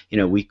okay.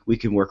 We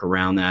can work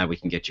around that. We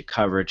can get you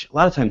coverage. A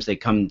lot of times they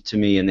come to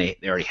me and they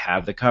already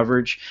have the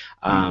coverage,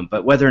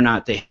 but whether or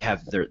not they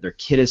have their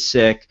kid is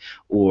sick,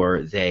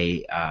 or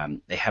they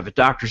have a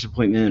doctor's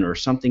appointment, or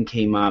something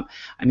came up.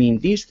 I mean,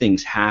 these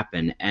things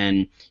happen,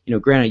 and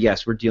granted,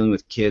 yes, we're dealing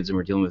with kids and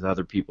we're dealing with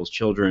other people's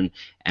children,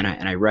 and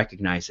I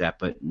recognize that.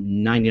 But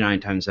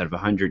 99 times out of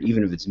 100,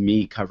 even if it's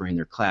me covering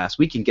their class,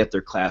 we can get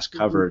their class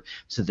covered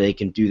so they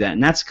can do that.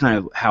 And that's kind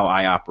of how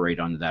I operate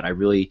on that.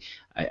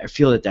 I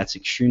feel that that's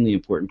extremely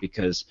important,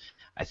 because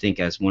I think,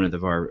 as one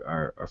of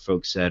our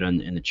folks said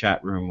in the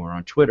chat room or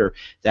on Twitter,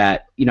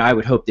 that I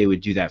would hope they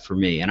would do that for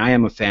me. And I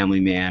am a family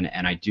man,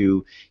 and I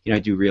do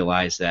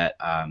realize that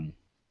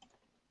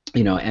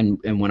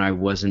and when I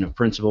wasn't a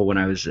principal, when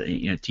I was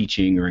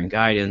teaching or in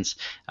guidance,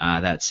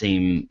 that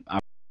same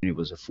opportunity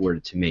was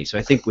afforded to me. So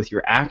I think with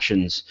your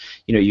actions,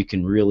 you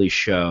can really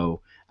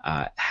show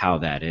how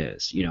that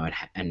is,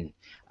 and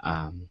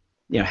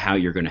how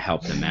you're going to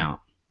help them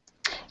out.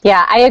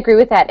 Yeah, I agree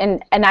with that,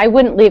 and I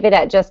wouldn't leave it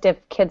at just if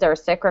kids are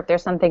sick or if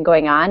there's something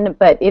going on,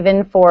 but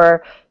even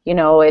for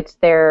it's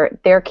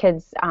their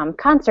kids'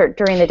 concert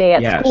during the day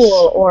at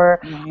school, or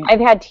I've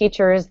had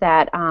teachers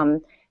that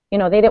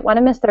they didn't want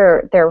to miss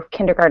their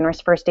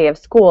kindergartner's first day of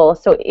school,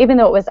 so even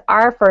though it was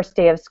our first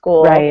day of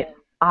school, right.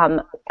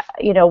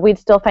 We'd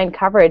still find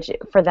coverage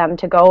for them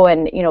to go,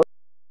 and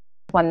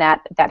when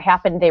that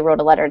happened, they wrote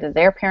a letter to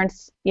their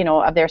parents,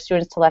 of their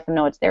students, to let them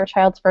know it's their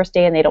child's first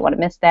day and they don't want to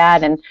miss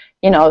that, and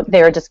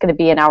they're just going to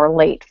be an hour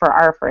late for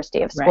our first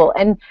day of school.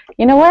 Right. And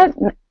you know what?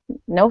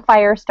 No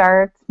fire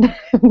starts.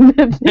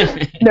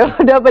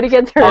 Nobody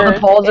gets hurt. All the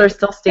poles are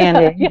still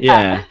standing.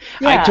 Yeah.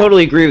 I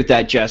totally agree with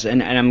that, Jess,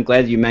 and I'm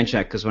glad you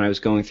mentioned that, because when I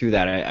was going through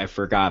that, I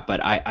forgot, but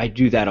I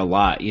do that a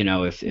lot.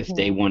 If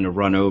they want to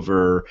run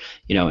over,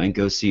 and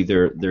go see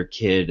their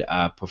kid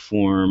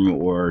perform,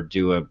 or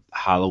do a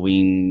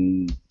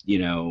Halloween,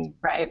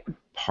 right.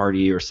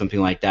 party or something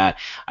like that,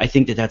 I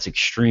think that that's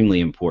extremely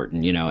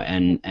important,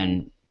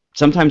 and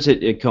sometimes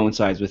it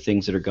coincides with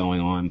things that are going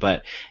on,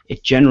 but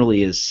it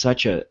generally is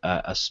such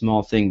a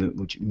small thing,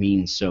 which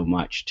means so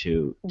much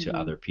to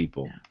other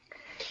people.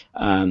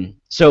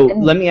 So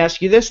let me ask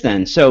you this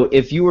then. So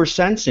if you were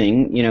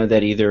sensing,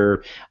 that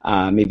either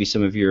maybe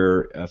some of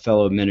your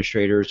fellow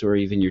administrators or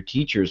even your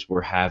teachers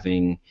were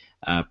having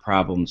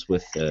problems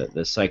with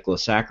the cycle of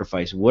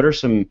sacrifice, what are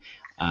some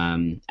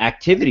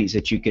activities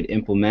that you could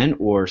implement,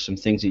 or some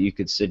things that you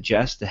could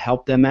suggest to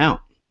help them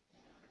out?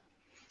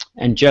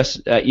 And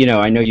just, I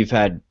know you've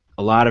had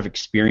a lot of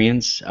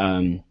experience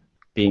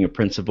being a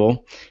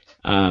principal.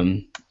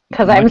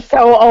 Because I'm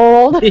so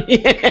old.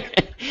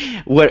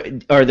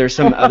 What are there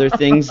some other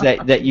things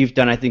that you've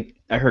done? I think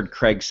I heard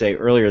Craig say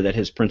earlier that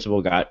his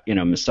principal got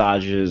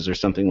massages or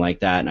something like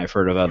that, and I've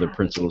heard of other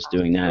principals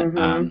doing that.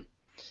 Mm-hmm.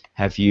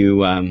 Have you?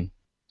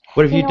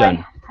 What have you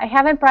done? I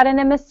haven't brought in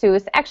a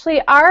masseuse.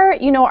 Actually,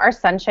 our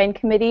Sunshine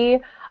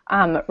Committee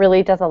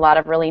really does a lot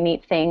of really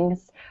neat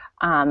things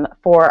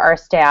for our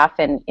staff,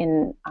 and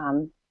in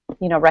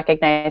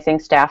recognizing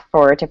staff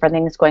for different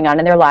things going on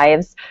in their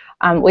lives.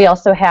 We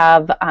also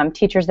have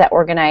teachers that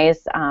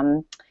organize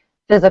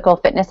physical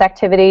fitness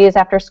activities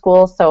after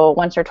school. So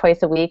once or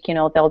twice a week,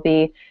 there'll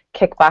be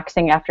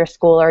kickboxing after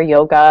school, or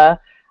yoga.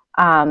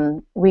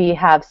 We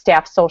have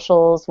staff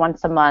socials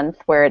once a month,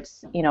 where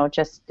it's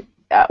just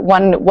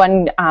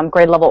one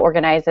grade level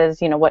organizes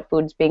what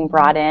food's being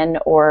brought in,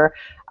 or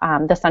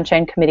the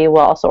Sunshine Committee will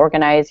also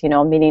organize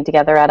meeting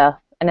together at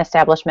an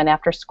establishment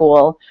after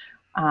school.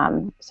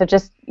 So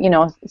just,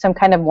 some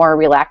kind of more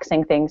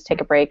relaxing things,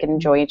 take a break and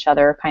enjoy each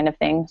other kind of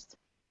things.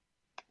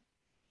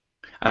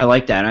 I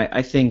like that.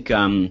 I think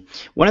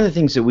one of the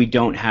things that we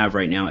don't have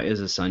right now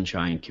is a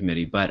sunshine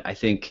committee, but I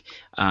think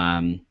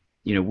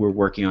we're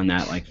working on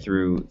that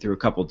through a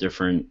couple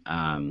different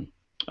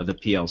of the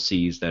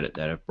PLCs that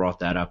have brought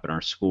that up in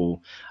our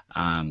school.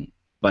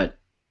 But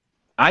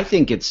I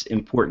think it's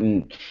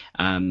important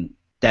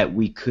that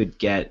we could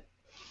get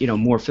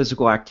more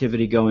physical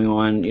activity going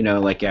on.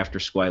 Like after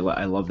school.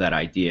 I love that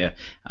idea.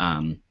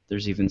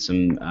 There's even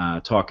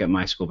some talk at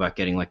my school about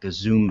getting a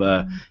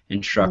Zumba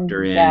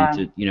instructor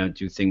in to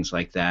do things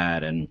like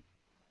that, and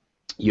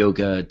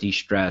yoga,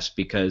 de-stress,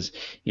 because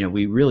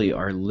we really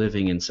are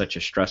living in such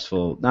a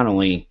stressful, not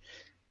only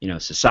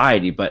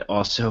society, but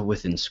also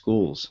within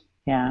schools.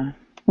 Yeah.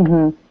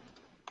 Mm-hmm.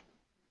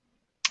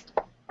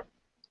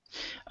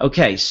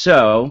 Okay,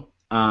 so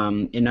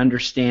in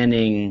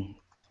understanding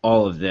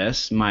all of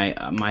this,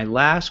 my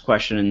last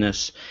question in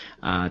this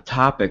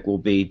topic will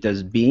be,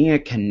 does being a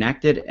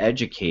connected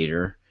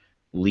educator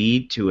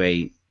lead to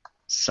a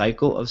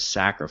cycle of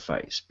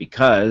sacrifice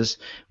because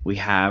we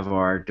have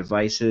our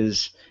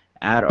devices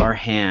at our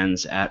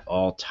hands at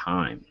all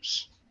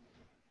times?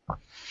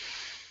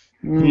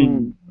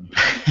 We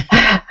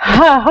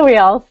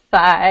all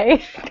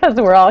sigh because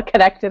we're all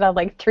connected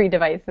on 3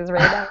 devices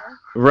right now.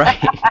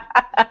 Right.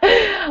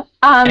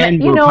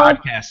 And we're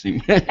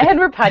podcasting. And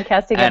we're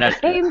podcasting at the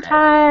same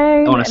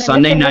time. On a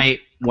Sunday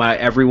night while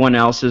everyone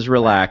else is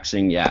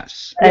relaxing,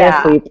 yes. And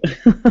asleep.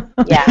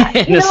 Yeah.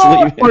 And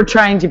asleep. Or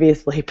trying to be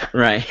asleep.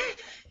 Right.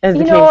 As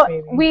the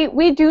case may be.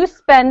 We do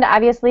spend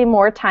obviously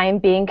more time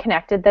being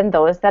connected than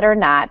those that are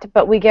not,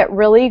 but we get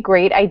really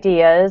great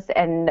ideas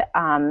and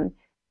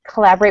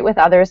collaborate with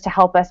others to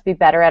help us be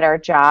better at our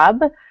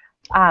job.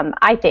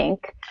 I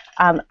think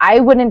I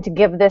wouldn't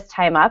give this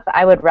time up.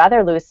 I would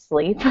rather lose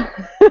sleep,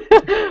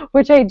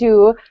 which I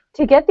do,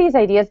 to get these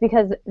ideas,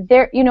 because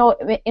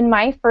in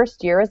my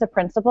first year as a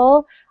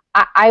principal,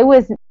 I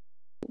was,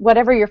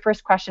 whatever your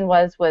first question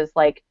was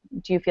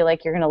do you feel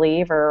like you're going to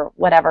leave or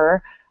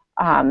whatever?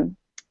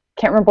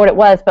 Can't remember what it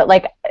was, but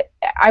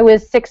I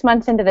was 6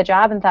 months into the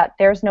job and thought,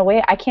 there's no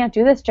way I can't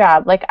do this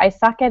job. I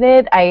suck at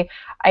it. I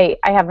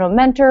have no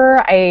mentor.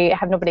 I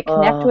have nobody to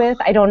connect with.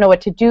 I don't know what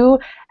to do.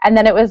 And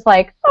then it was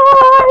I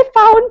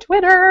found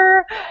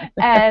Twitter,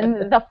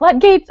 and the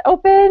floodgates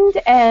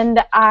opened,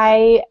 and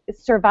I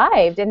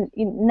survived. And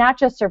not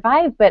just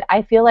survived, but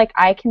I feel like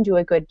I can do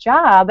a good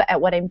job at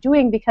what I'm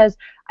doing because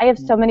I have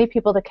so many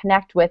people to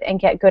connect with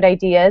and get good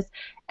ideas.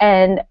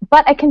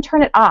 But I can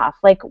turn it off.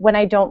 When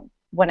I don't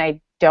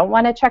want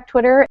to check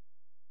Twitter,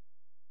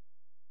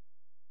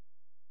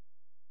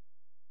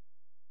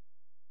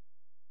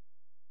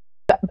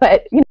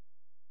 but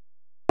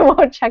I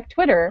won't check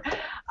Twitter,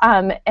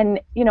 and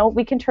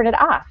we can turn it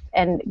off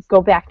and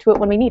go back to it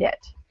when we need it.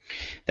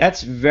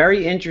 That's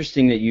very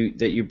interesting that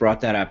you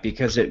brought that up,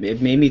 because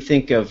it made me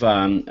think of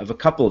a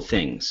couple of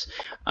things.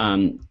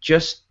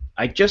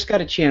 I just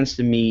got a chance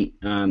to meet,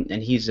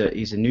 and he's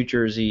a New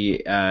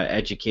Jersey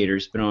educator.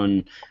 He's been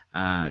on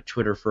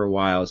Twitter for a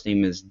while. His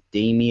name is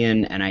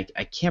Damien, and I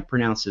can't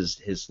pronounce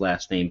his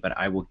last name, but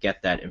I will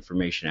get that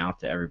information out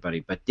to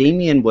everybody. But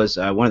Damien was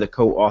one of the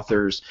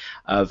co-authors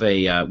of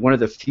one of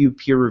the few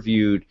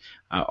peer-reviewed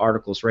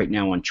articles right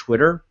now on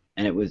Twitter,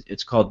 and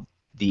it's called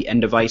The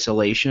End of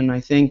Isolation, I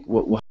think.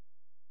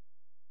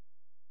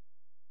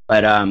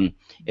 But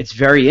it's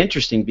very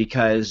interesting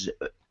because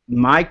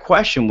my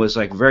question was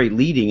very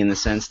leading in the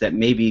sense that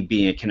maybe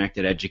being a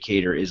connected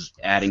educator is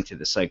adding to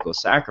the cycle of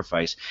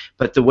sacrifice.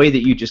 But the way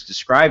that you just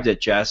described it,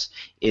 Jess,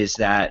 is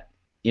that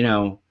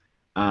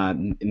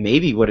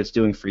maybe what it's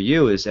doing for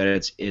you is that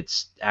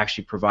it's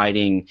actually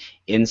providing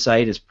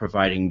insight, it's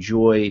providing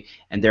joy,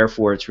 and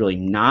therefore it's really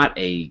not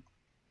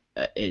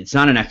it's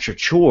not an extra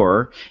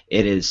chore.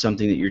 It is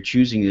something that you're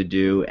choosing to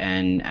do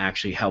and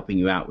actually helping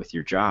you out with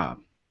your job.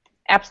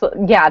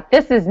 Absolutely. Yeah,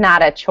 this is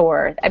not a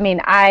chore. I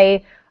mean,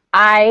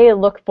 I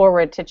look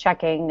forward to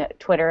checking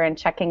Twitter and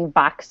checking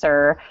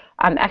Boxer.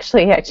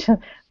 Actually,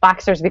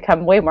 Boxer's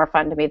become way more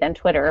fun to me than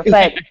Twitter.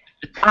 But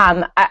this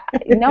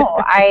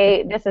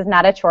is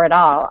not a chore at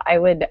all. I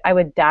would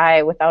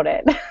die without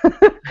it.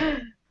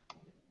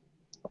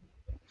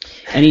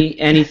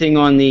 Anything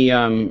on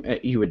the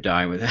you would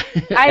die with it.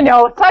 I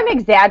know, so I'm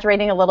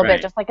exaggerating a little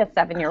bit, just like a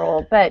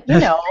 7-year-old. But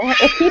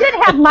if he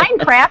didn't have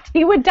Minecraft,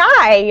 he would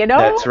die.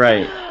 That's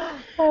right.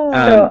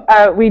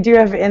 So we do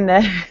have in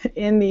the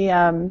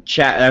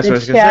chat. That's what I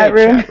was chat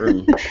going to say.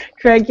 Room.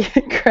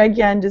 Craig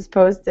Yan just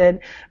posted.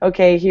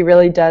 Okay, he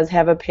really does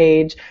have a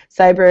page.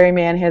 Cyberary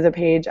Man has a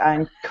page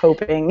on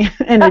coping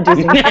and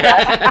reducing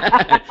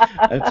stress.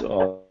 That's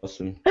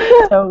awesome.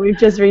 So we've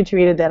just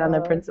retweeted that on the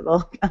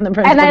principal.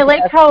 And I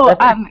like how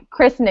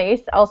Chris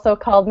Nace also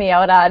called me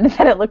out on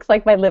that. It looks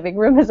like my living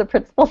room is a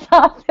principal's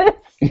office.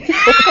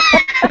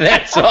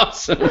 That's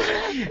awesome.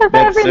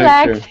 That's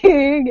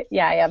relaxing. So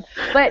yeah, I am.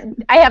 But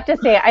I have to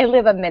say, I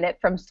live a minute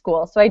from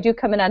school, so I do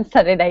come in on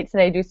Sunday nights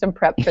and I do some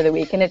prep for the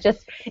week, and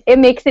it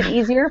makes it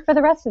easier for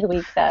the rest of the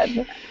week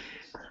then.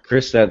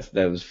 Chris, that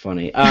was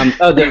funny.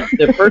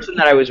 The person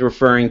that I was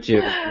referring to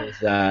is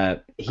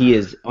he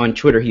is on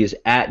Twitter. He is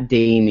at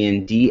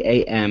Damian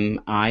DAMIAN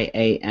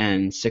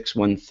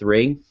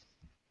 613,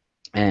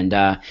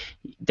 and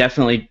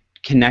definitely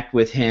connect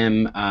with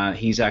him.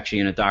 He's actually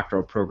in a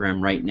doctoral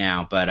program right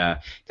now, but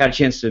got a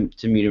chance to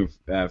meet him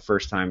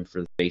first time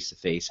for face to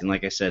face. And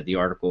like I said, the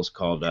article is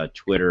called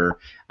 "Twitter: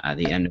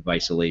 The End of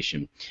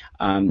Isolation."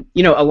 A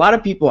lot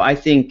of people, I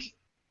think,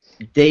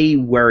 they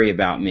worry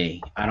about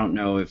me. I don't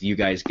know if you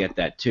guys get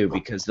that too,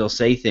 because they'll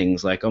say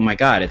things like, "Oh my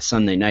God, it's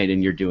Sunday night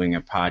and you're doing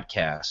a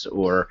podcast,"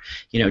 or,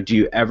 "Do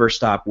you ever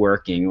stop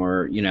working?"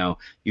 Or,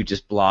 "You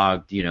just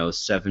blogged,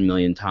 7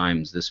 million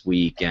times this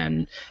week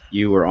and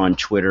you were on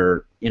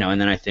Twitter,"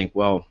 and then I think,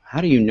 well, how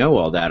do you know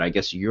all that? I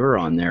guess you're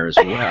on there as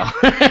well.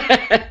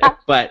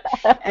 But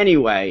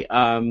anyway,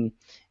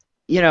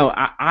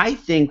 I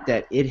think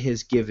that it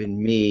has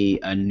given me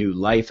a new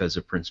life as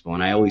a principal,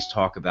 and I always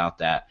talk about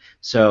that.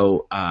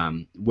 So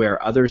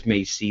where others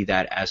may see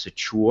that as a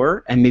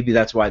chore, and maybe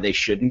that's why they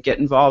shouldn't get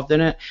involved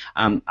in it,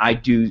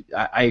 I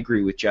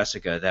agree with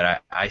Jessica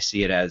that I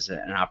see it as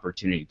an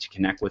opportunity to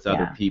connect with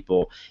other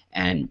people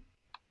and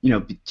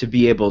to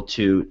be able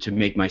to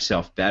make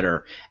myself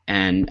better.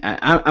 And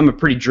I'm a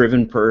pretty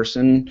driven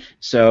person,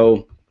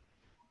 so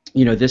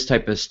this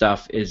type of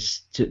stuff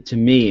is to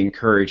me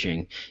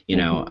encouraging,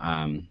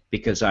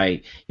 because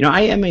I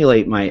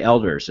emulate my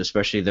elders,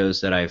 especially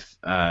those that I've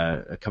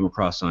come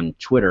across on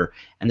Twitter,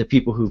 and the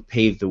people who've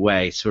paved the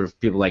way, sort of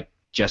people like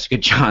Jessica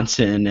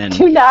Johnson. And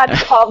do not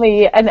call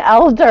me an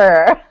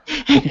elder.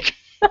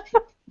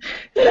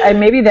 And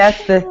maybe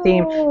that's the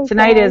theme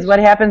tonight is what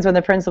happens when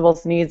the principal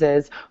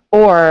sneezes,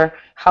 or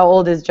how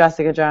old is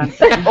Jessica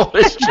Johnson? How old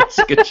is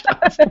Jessica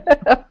Johnson?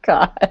 Oh,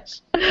 gosh.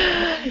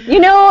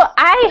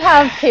 I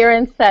have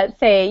parents that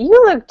say, you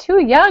look too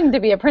young to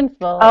be a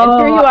principal. And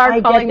here you are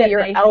calling me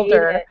your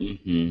elder.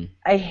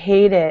 I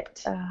hate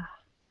it.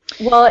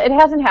 Well, it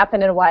hasn't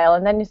happened in a while,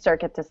 and then you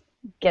start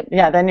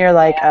then you're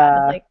like,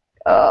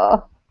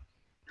 oh.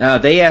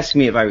 They asked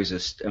me if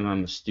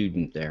I'm a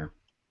student there.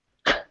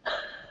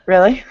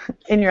 Really?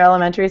 In your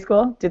elementary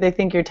school? Do they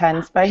think you're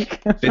 10,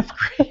 Spike? 5th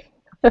grade.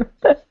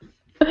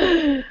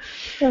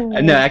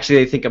 No,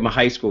 actually, they think I'm a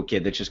high school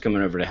kid that's just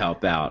coming over to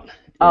help out.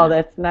 Oh,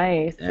 that's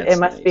nice. It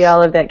must be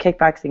all of that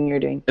kickboxing you're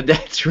doing.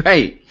 That's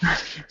right.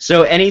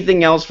 So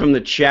anything else from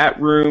the chat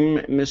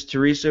room, Miss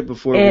Theresa,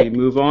 before we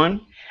move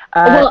on?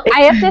 Well,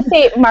 I have to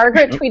say,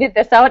 Margaret tweeted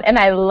this out, and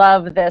I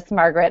love this,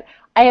 Margaret.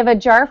 I have a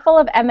jar full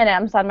of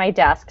M&Ms on my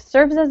desk.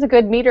 Serves as a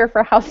good meter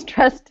for how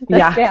stressed the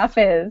staff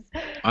is.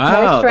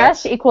 More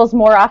stress equals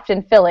more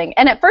often filling.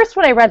 And at first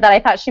when I read that, I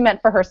thought she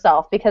meant for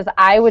herself, because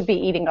I would be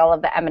eating all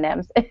of the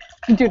M&Ms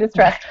due to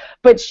stress.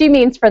 But she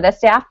means for the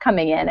staff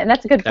coming in. And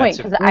that's a good point,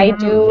 because I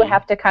do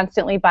have to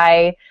constantly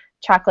buy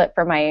chocolate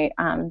for my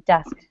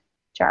desk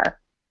jar.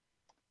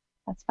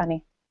 That's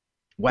funny.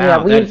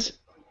 Wow, that makes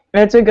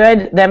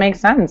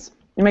sense.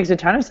 It makes a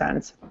ton of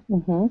sense.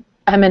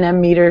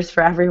 M&M meters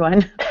for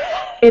everyone.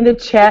 In the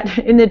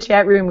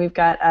chat room, we've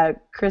got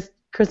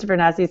Christopher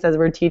Nassi says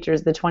we're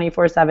teachers, the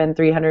 24/7,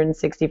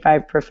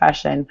 365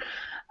 profession.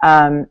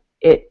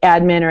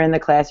 Admin or in the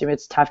classroom,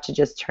 it's tough to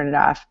just turn it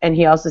off. And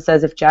he also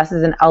says if Jess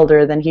is an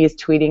elder, then he's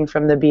tweeting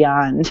from the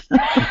beyond.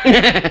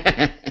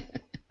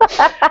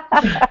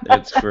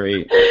 That's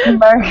great.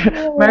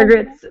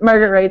 Margaret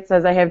Wright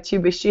says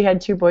she had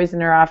 2 boys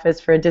in her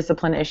office for a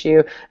discipline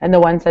issue, and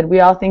the one said, "We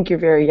all think you're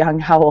very young.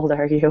 How old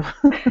are you?"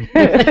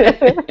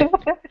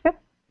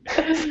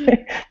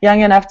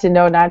 Young enough to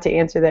know not to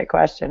answer that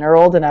question, or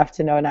old enough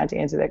to know not to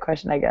answer that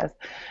question, I guess.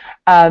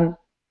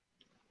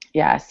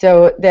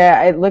 So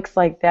it looks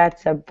like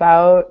that's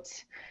about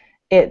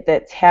it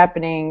that's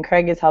happening.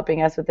 Craig is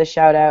helping us with a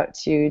shout out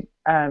to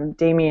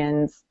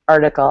Damian's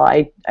article.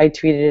 I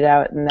tweeted it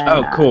out, and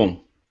then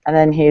cool. And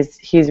then he's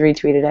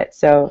retweeted it.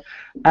 So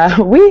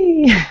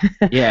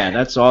yeah,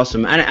 that's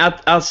awesome. And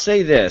I'll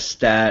say this,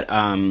 that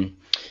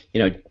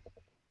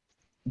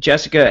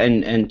Jessica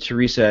and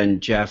Theresa and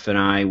Jeff and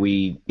I,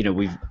 we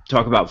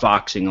talk about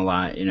voxing a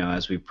lot,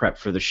 as we prep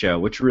for the show,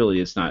 which really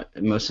is not,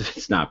 most of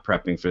it's not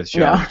prepping for the show,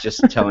 No. It's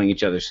just telling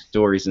each other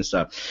stories and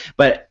stuff.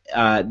 But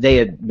they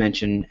had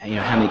mentioned,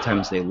 how many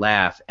times they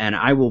laugh, and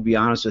I will be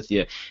honest with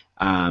you,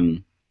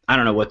 I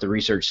don't know what the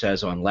research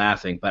says on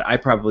laughing, but I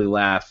probably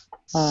laugh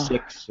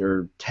 6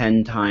 or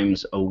 10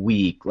 times a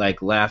week,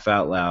 like laugh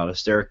out loud,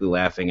 hysterically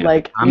laughing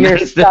at the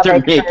comments that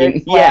they're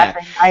making. Yeah,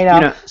 I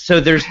know.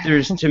 So there's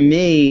to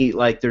me,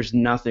 like, there's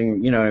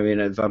nothing,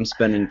 if I'm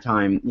spending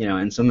time,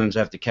 and sometimes I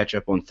have to catch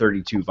up on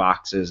 32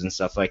 voxes and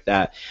stuff like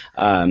that.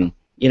 I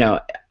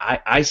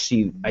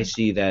see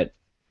that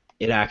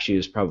it actually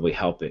is probably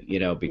helping,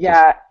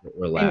 because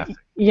we're laughing.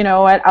 You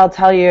know what? I'll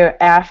tell you,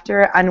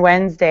 on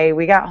Wednesday,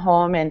 we got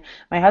home, and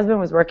my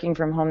husband was working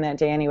from home that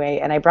day anyway,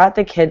 and I brought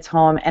the kids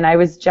home, and I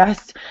was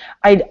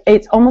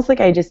it's almost like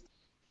I just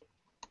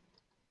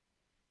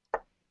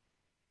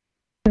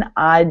an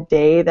odd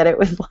day that it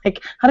was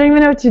like, I don't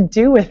even know what to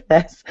do with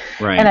this.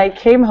 Right. And I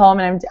came home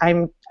and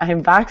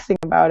I'm boxing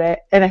about it,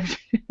 and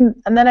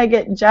and then I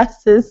get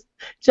Jess's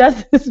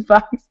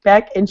box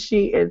back, and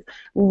she is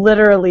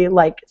literally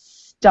like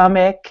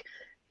stomach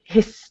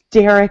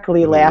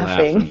hysterically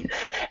laughing.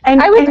 And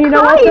I was and you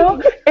know crying.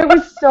 what though? It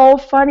was so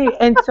funny.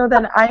 And so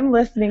then I'm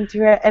listening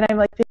to it and I'm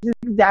like, this is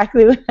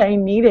exactly what I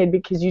needed,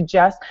 because you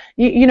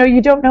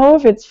don't know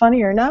if it's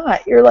funny or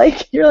not. You're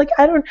like,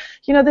 I don't,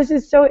 this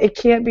is so, it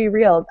can't be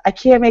real. I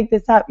can't make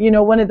this up.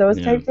 One of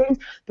those type things.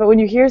 But when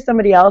you hear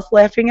somebody else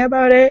laughing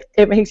about it,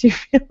 it makes you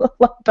feel a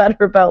lot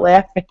better about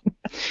laughing.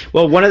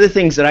 Well, one of the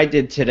things that I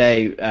did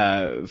today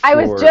I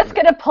was just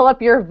going to pull up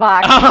your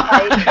Vox,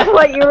 like,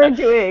 what you were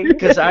doing.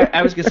 Because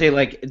I was going to say,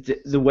 like,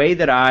 the way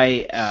that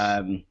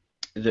are you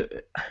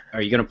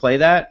going to play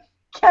that?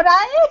 Can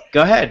I?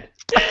 Go ahead.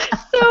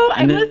 So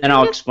and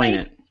I'll explain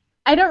it.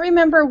 I don't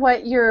remember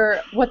what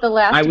the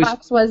last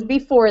box was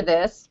before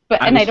this,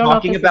 but I don't know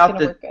if this is going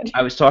to work good.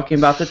 I was talking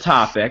about the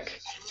topic.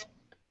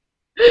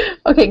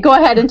 Okay, go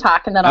ahead and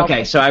talk, and then I'll.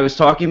 Okay, so I was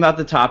talking about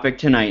the topic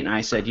tonight, and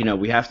I said,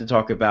 we have to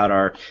talk about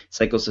our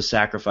cycles of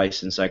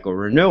sacrifice and cycle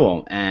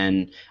renewal.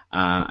 And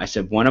I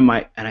said,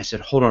 I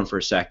said, hold on for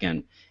a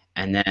second,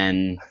 and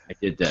then I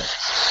did this.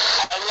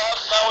 I love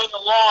mowing the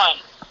lawn.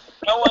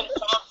 No one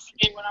talks to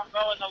me when I'm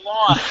mowing the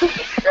lawn.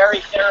 It's very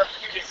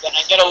therapeutic, and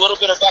I get a little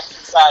bit of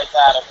exercise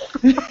out of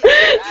it.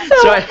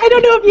 So I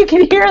don't know if you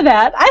can hear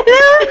that. I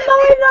love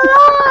mowing the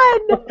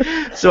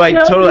lawn. So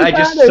I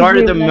just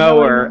started the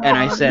mower, and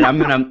I said, I'm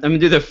gonna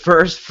do the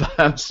first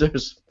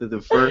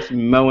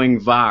mowing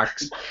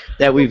Vox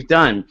that we've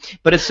done.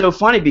 But it's so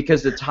funny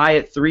because to tie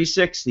it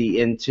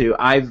 360 into,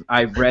 I've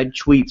read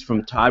tweets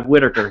from Todd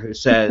Whitaker who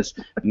says,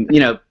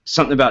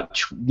 something about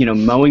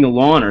mowing a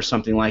lawn or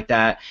something like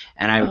that,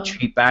 and I would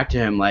tweet back to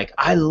him like,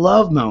 I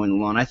love mowing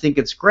the lawn. I think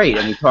it's great.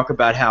 And we talk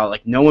about how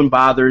like no one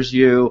bothers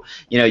you.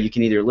 You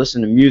can either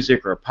listen to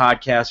music or a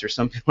podcast or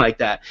something like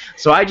that.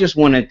 So I just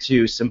wanted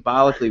to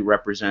symbolically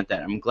represent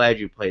that. I'm glad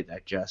you played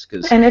that, Jess.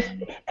 And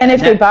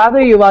if they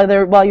bother you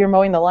while you're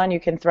mowing the lawn, you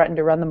can threaten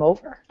to run them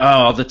over. Oh,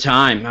 all the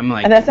time. I'm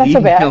like, and that's not leave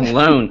so bad. me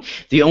alone.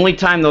 The only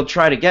time they'll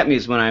try to get me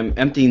is when I'm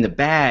emptying the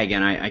bag,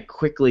 and I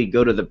quickly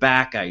go to the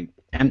back. I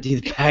empty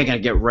the bag and I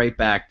get right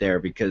back there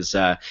because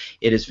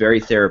it is very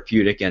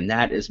therapeutic, and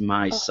that is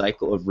my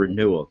cycle of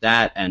renewal.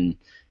 That and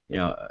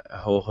a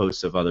whole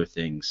host of other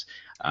things.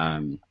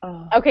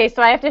 Okay,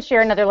 so I have to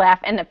share another laugh,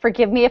 and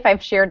forgive me if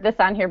I've shared this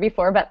on here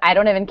before, but I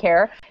don't even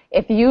care.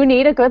 If you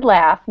need a good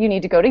laugh, you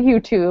need to go to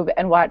YouTube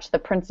and watch the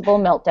Principal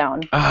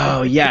Meltdown.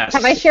 Oh, yes.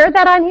 Have I shared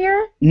that on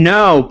here?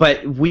 No,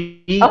 but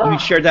we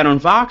shared that on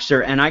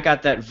Voxer, and I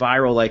got that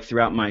viral like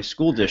throughout my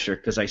school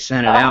district because I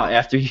sent it out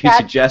after you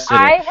suggested it.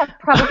 I have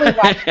probably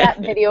watched that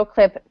video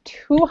clip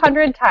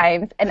 200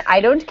 times, and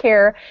I don't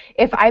care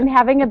if I'm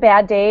having a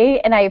bad day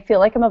and I feel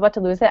like I'm about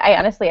to lose it.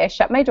 I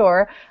shut my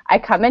door, I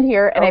come in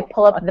here, and I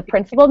pull up the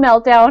Principal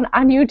Meltdown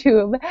on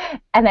YouTube,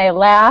 and I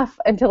laugh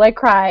until I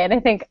cry, and I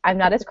think I'm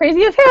not as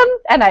crazy as him,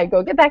 and I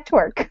go get back to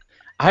work.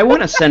 I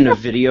want to send a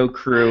video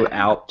crew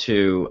out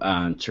to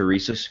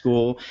Theresa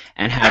school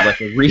and have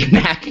like a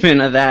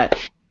reenactment of that,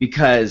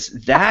 because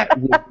that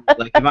would,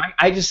 like, if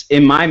I just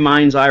in my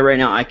mind's eye right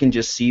now, I can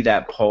just see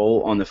that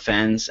pole on the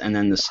fence and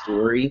then the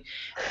story,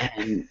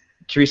 and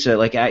Theresa,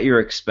 like at your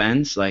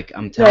expense, like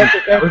I'm telling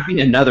you, that would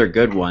be another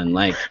good one.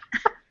 Like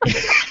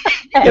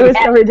it was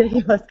so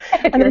ridiculous.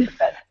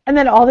 And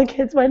then all the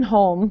kids went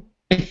home.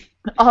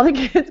 All the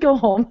kids go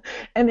home,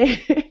 and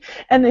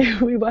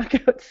we walk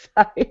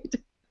outside.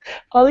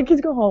 All the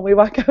kids go home. We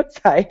walk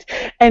outside,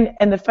 and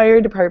the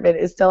fire department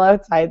is still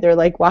outside. They're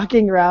like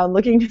walking around,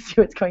 looking to see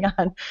what's going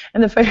on.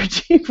 And the fire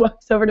chief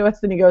walks over to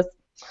us, and he goes,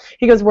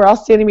 we're all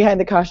standing behind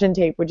the caution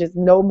tape, which is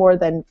no more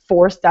than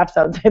 4 steps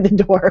outside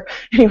the door.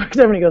 And he walks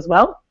over and he goes,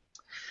 well,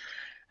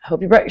 I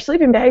hope you brought your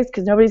sleeping bags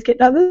because nobody's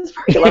getting out of this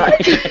parking lot.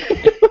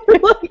 We're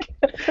like,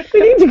 we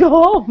need to go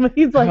home. And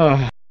he's like,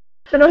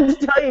 I don't know what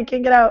to tell you.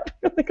 Can't get out.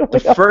 Like, oh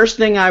the first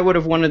thing I would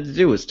have wanted to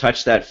do was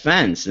touch that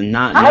fence and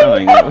not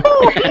knowing. I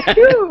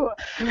know.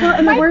 Well,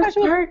 and the worst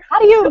part, how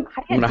do you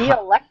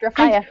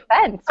de-electrify a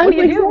fence? What do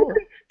you do?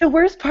 The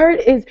worst part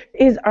is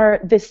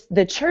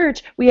the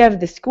church. We have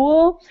the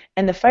school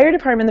and the fire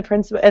department, the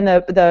principal, and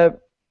the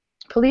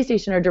police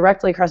station are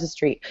directly across the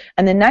street.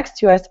 And then next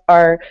to us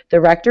are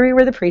the rectory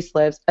where the priest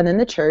lives, and then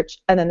the church,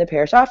 and then the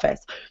parish office.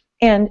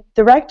 And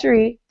the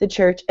rectory, the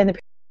church, and the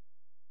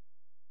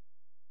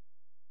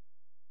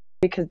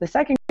because the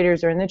second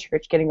graders are in the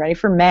church getting ready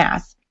for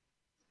Mass.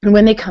 And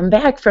when they come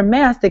back from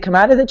Mass, they come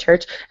out of the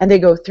church and they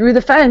go through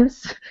the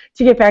fence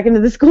to get back into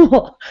the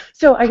school.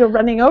 So I go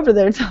running over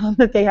there and tell them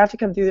that they have to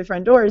come through the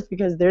front doors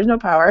because there's no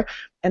power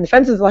and the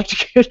fence is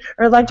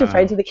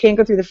electrified so they can't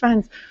go through the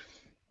fence.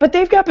 But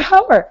they've got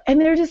power,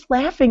 and they're just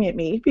laughing at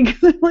me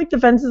because I'm like, the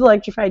fence is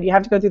electrified. You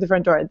have to go through the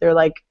front door. They're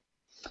like,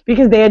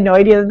 because they had no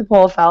idea that the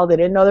pole fell. They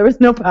didn't know there was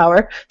no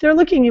power. They're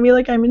looking at me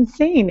like I'm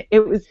insane.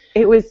 It was.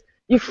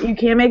 You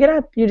can't make it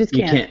up. You just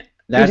can't.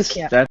 You just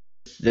can't.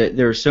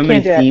 There are so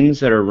many themes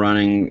that are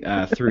running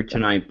through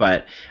tonight,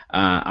 but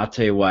I'll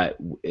tell you what,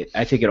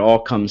 I think it all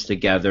comes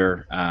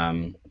together.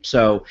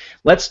 So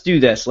let's do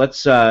this.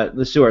 Let's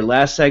do our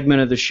last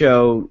segment of the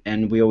show,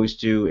 and we always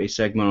do a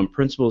segment on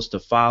principles to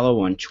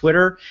follow on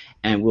Twitter.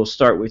 And we'll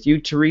start with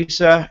you,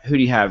 Theresa. Who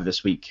do you have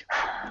this week?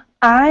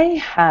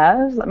 I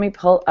have. Let me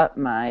pull up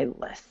my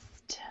list.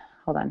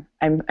 Hold on.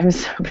 I'm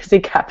so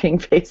busy copying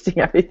and pasting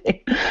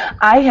everything.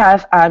 I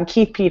have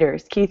Keith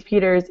Peters. Keith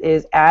Peters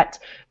is at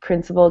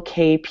Principal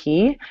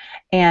KP,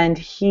 and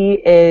he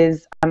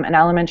is an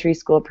elementary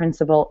school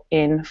principal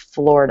in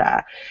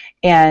Florida.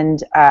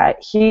 And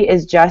he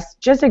is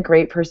just a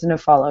great person to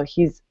follow.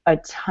 He's a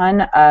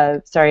ton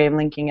of, sorry, I'm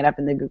linking it up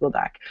in the Google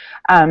Doc.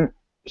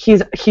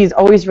 He's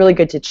always really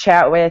good to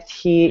chat with.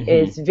 He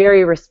is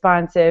very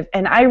responsive,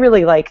 and I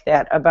really like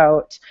that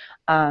about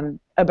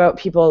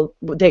people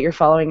that you're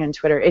following on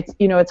Twitter.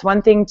 It's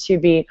one thing to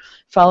be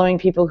following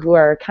people who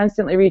are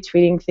constantly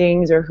retweeting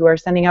things or who are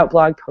sending out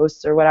blog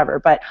posts or whatever,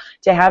 but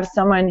to have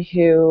someone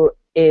who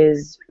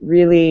is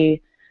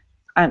really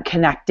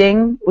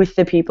connecting with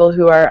the people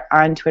who are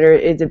on Twitter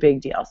is a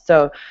big deal.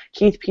 So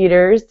Keith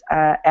Peters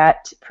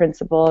at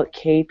Principal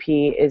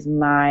KP is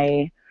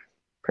my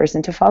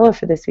person to follow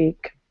for this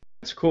week.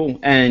 That's cool.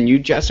 And you,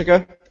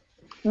 Jessica?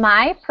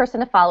 My person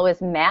to follow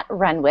is Matt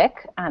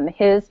Renwick.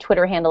 His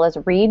Twitter handle is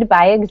Read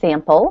by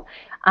Example,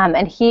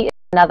 and he is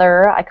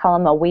another, I call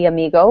him a We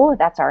Amigo.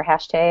 That's our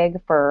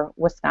hashtag for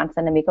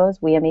Wisconsin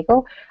Amigos, We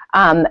Amigo.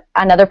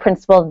 Another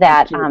principal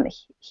that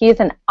he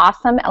is an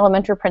awesome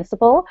elementary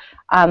principal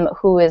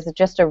who is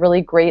just a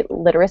really great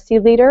literacy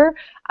leader,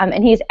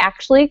 and he's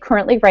actually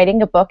currently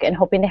writing a book and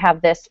hoping to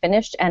have this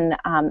finished, and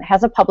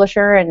has a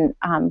publisher, and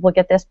we'll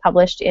get this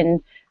published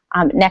in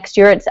next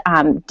year. It's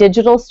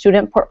Digital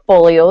Student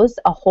Portfolios,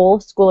 a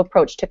whole school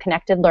approach to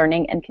connected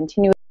learning and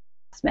continuous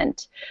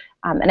assessment.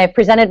 And I've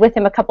presented with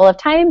him a couple of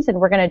times, and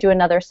we're going to do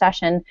another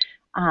session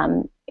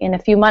in a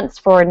few months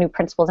for new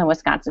principals in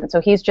Wisconsin.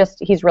 So he's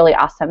really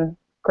awesome,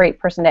 great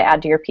person to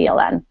add to your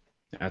PLN.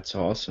 That's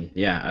awesome.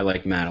 Yeah, I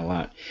like Matt a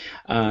lot.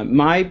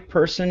 My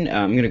person,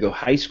 I'm going to go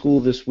high school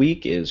this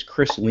week, is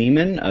Chris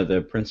Lehman,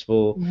 the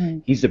principal.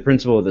 He's the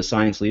principal of the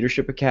Science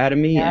Leadership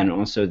Academy and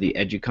also the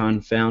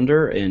EduCon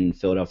founder in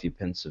Philadelphia,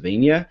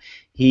 Pennsylvania.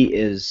 He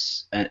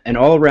is an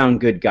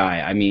all-around good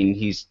guy. I mean,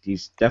 he's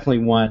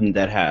definitely one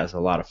that has a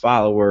lot of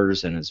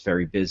followers and is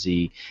very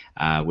busy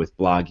with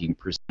blogging,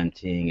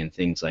 presenting, and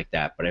things like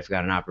that. But I've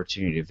got an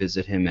opportunity to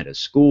visit him at his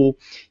school.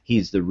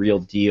 He's the real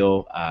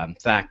deal. In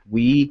fact,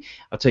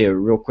 I'll tell you a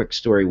real quick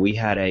story. We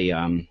had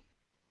a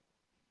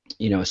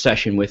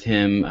session with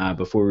him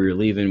before we were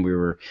leaving. We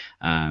were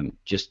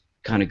just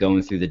kind of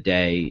going through the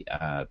day,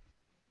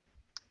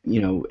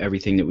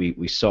 everything that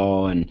we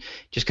saw, and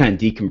just kind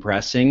of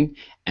decompressing.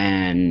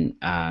 And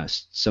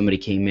somebody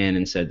came in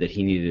and said that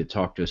he needed to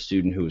talk to a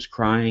student who was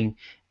crying.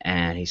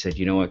 And he said,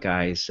 you know what,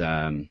 guys,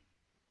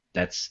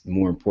 that's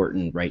more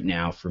important right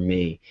now for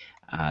me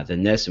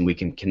than this, and we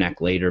can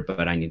connect later,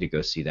 but I need to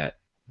go see that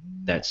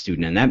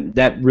student. And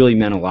that really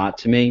meant a lot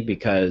to me,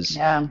 because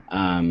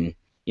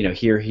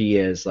here he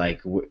is,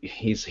 like,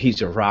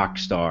 he's a rock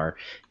star,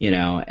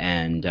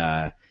 and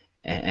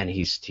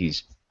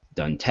he's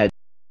done TED.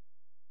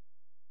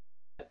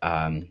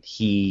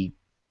 He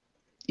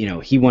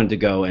wanted to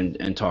go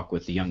and talk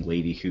with the young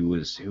lady who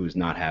was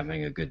not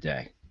having a good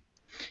day,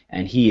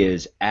 and he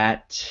is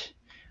at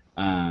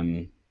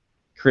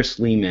Chris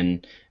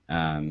Lehman,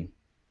 and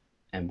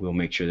we'll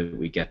make sure that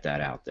we get that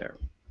out there.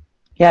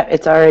 Yeah,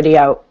 it's already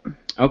out.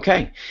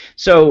 Okay,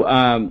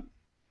 so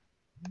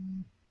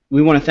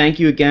we want to thank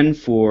you again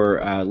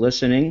for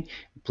listening.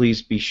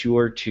 Please be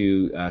sure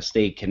to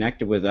stay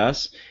connected with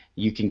us.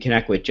 You can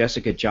connect with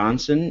Jessica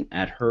Johnson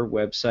at her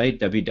website,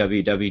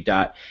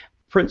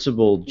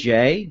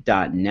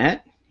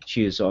 www.principalj.net.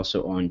 She is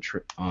also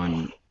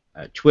on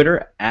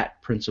Twitter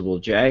at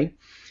PrincipalJ.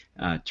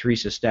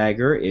 Theresa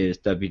Stagger is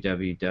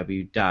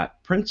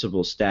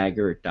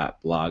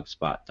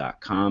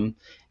www.principalstagger.blogspot.com,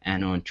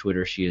 and on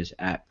Twitter she is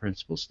at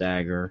Principal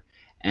Stagger.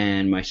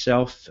 And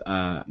myself,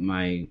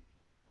 my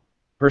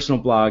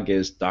personal blog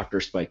is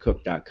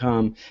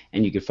drspikecook.com,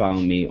 and you can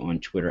follow me on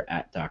Twitter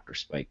at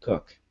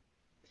drspikecook.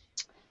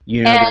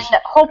 And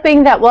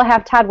hoping that we'll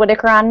have Todd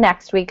Whitaker on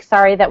next week.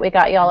 Sorry that we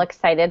got you all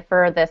excited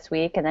for this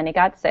week, and then he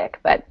got sick,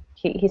 but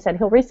he said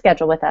he'll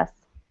reschedule with us.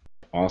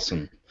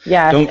 Awesome.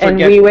 Yes, and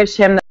we wish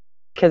him that,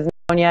 because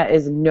pneumonia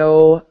is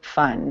no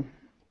fun.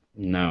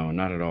 No,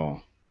 not at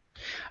all.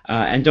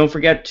 And don't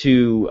forget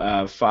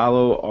to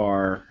follow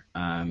our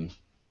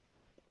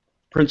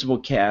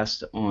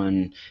PrincipalCast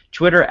on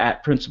Twitter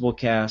at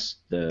PrincipalCast.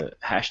 The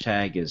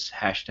hashtag is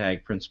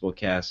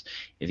 #PrincipalCast.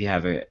 If you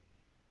have a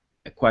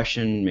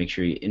question, make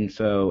sure you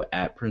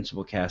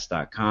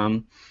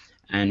info@principalcast.com.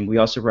 And we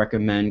also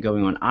recommend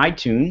going on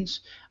iTunes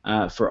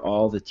for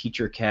all the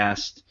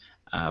TeacherCast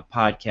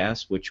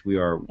podcasts, which we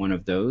are one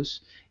of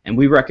those. And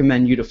we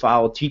recommend you to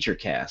follow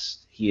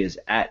TeacherCast. He is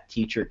at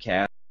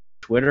TeacherCast on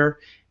Twitter.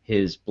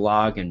 His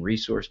blog and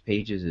resource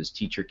pages is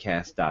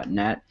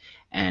teachercast.net.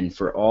 And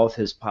for all of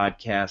his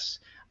podcasts,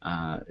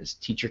 is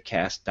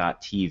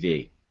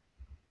teachercast.tv.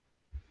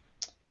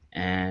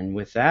 And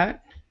with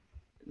that,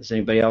 does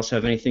anybody else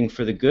have anything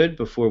for the good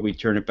before we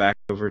turn it back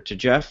over to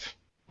Jeff?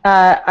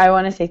 I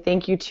want to say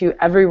thank you to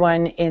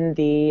everyone in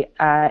the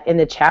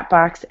chat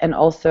box and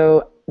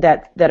also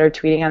that are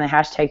tweeting on the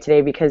hashtag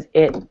today, because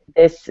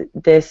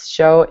this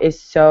show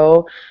is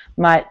so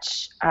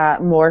much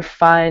more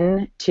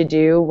fun to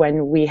do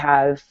when we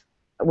have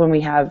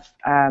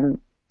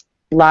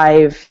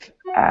live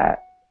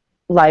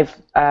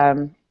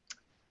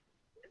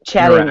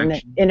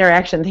chatting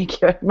interaction.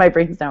 Thank you. My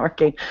brain's not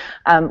working.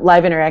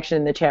 Live interaction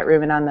in the chat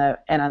room and on the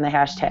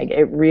hashtag.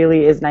 It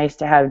really is nice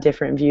to have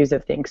different views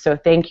of things. So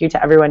thank you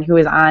to everyone who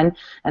is on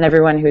and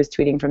everyone who is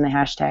tweeting from the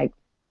hashtag.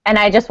 And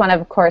I just want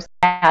to, of course,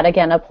 add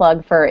again a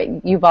plug for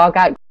you've all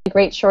got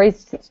great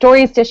stories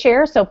to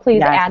share. So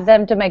please add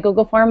them to my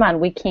Google form on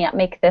We Can't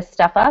Make This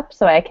Stuff Up,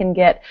 so I can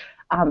get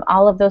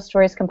all of those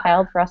stories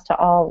compiled for us to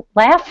all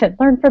laugh and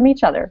learn from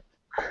each other.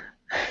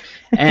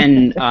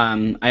 And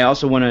I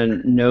also want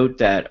to note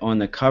that on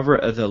the cover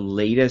of the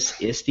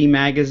latest ISTE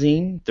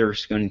magazine,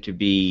 there's going to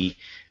be,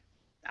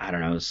 I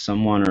don't know,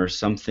 someone or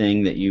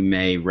something that you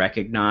may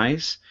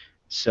recognize.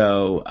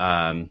 So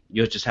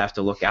you'll just have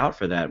to look out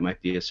for that. It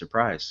might be a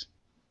surprise.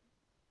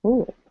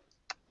 Ooh.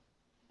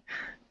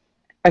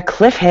 A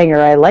cliffhanger,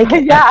 I like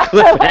it. Yeah,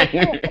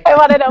 I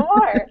want to know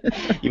more.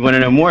 You want to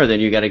know more?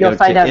 Then you got to go to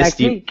find out ISTE. next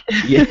week.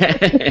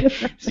 Yeah,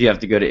 so you have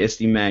to go to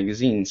ISTE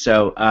magazine.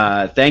 So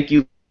thank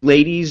you,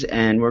 ladies,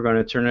 and we're going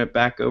to turn it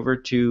back over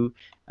to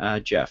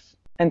Jeff.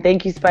 And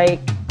thank you, Spike.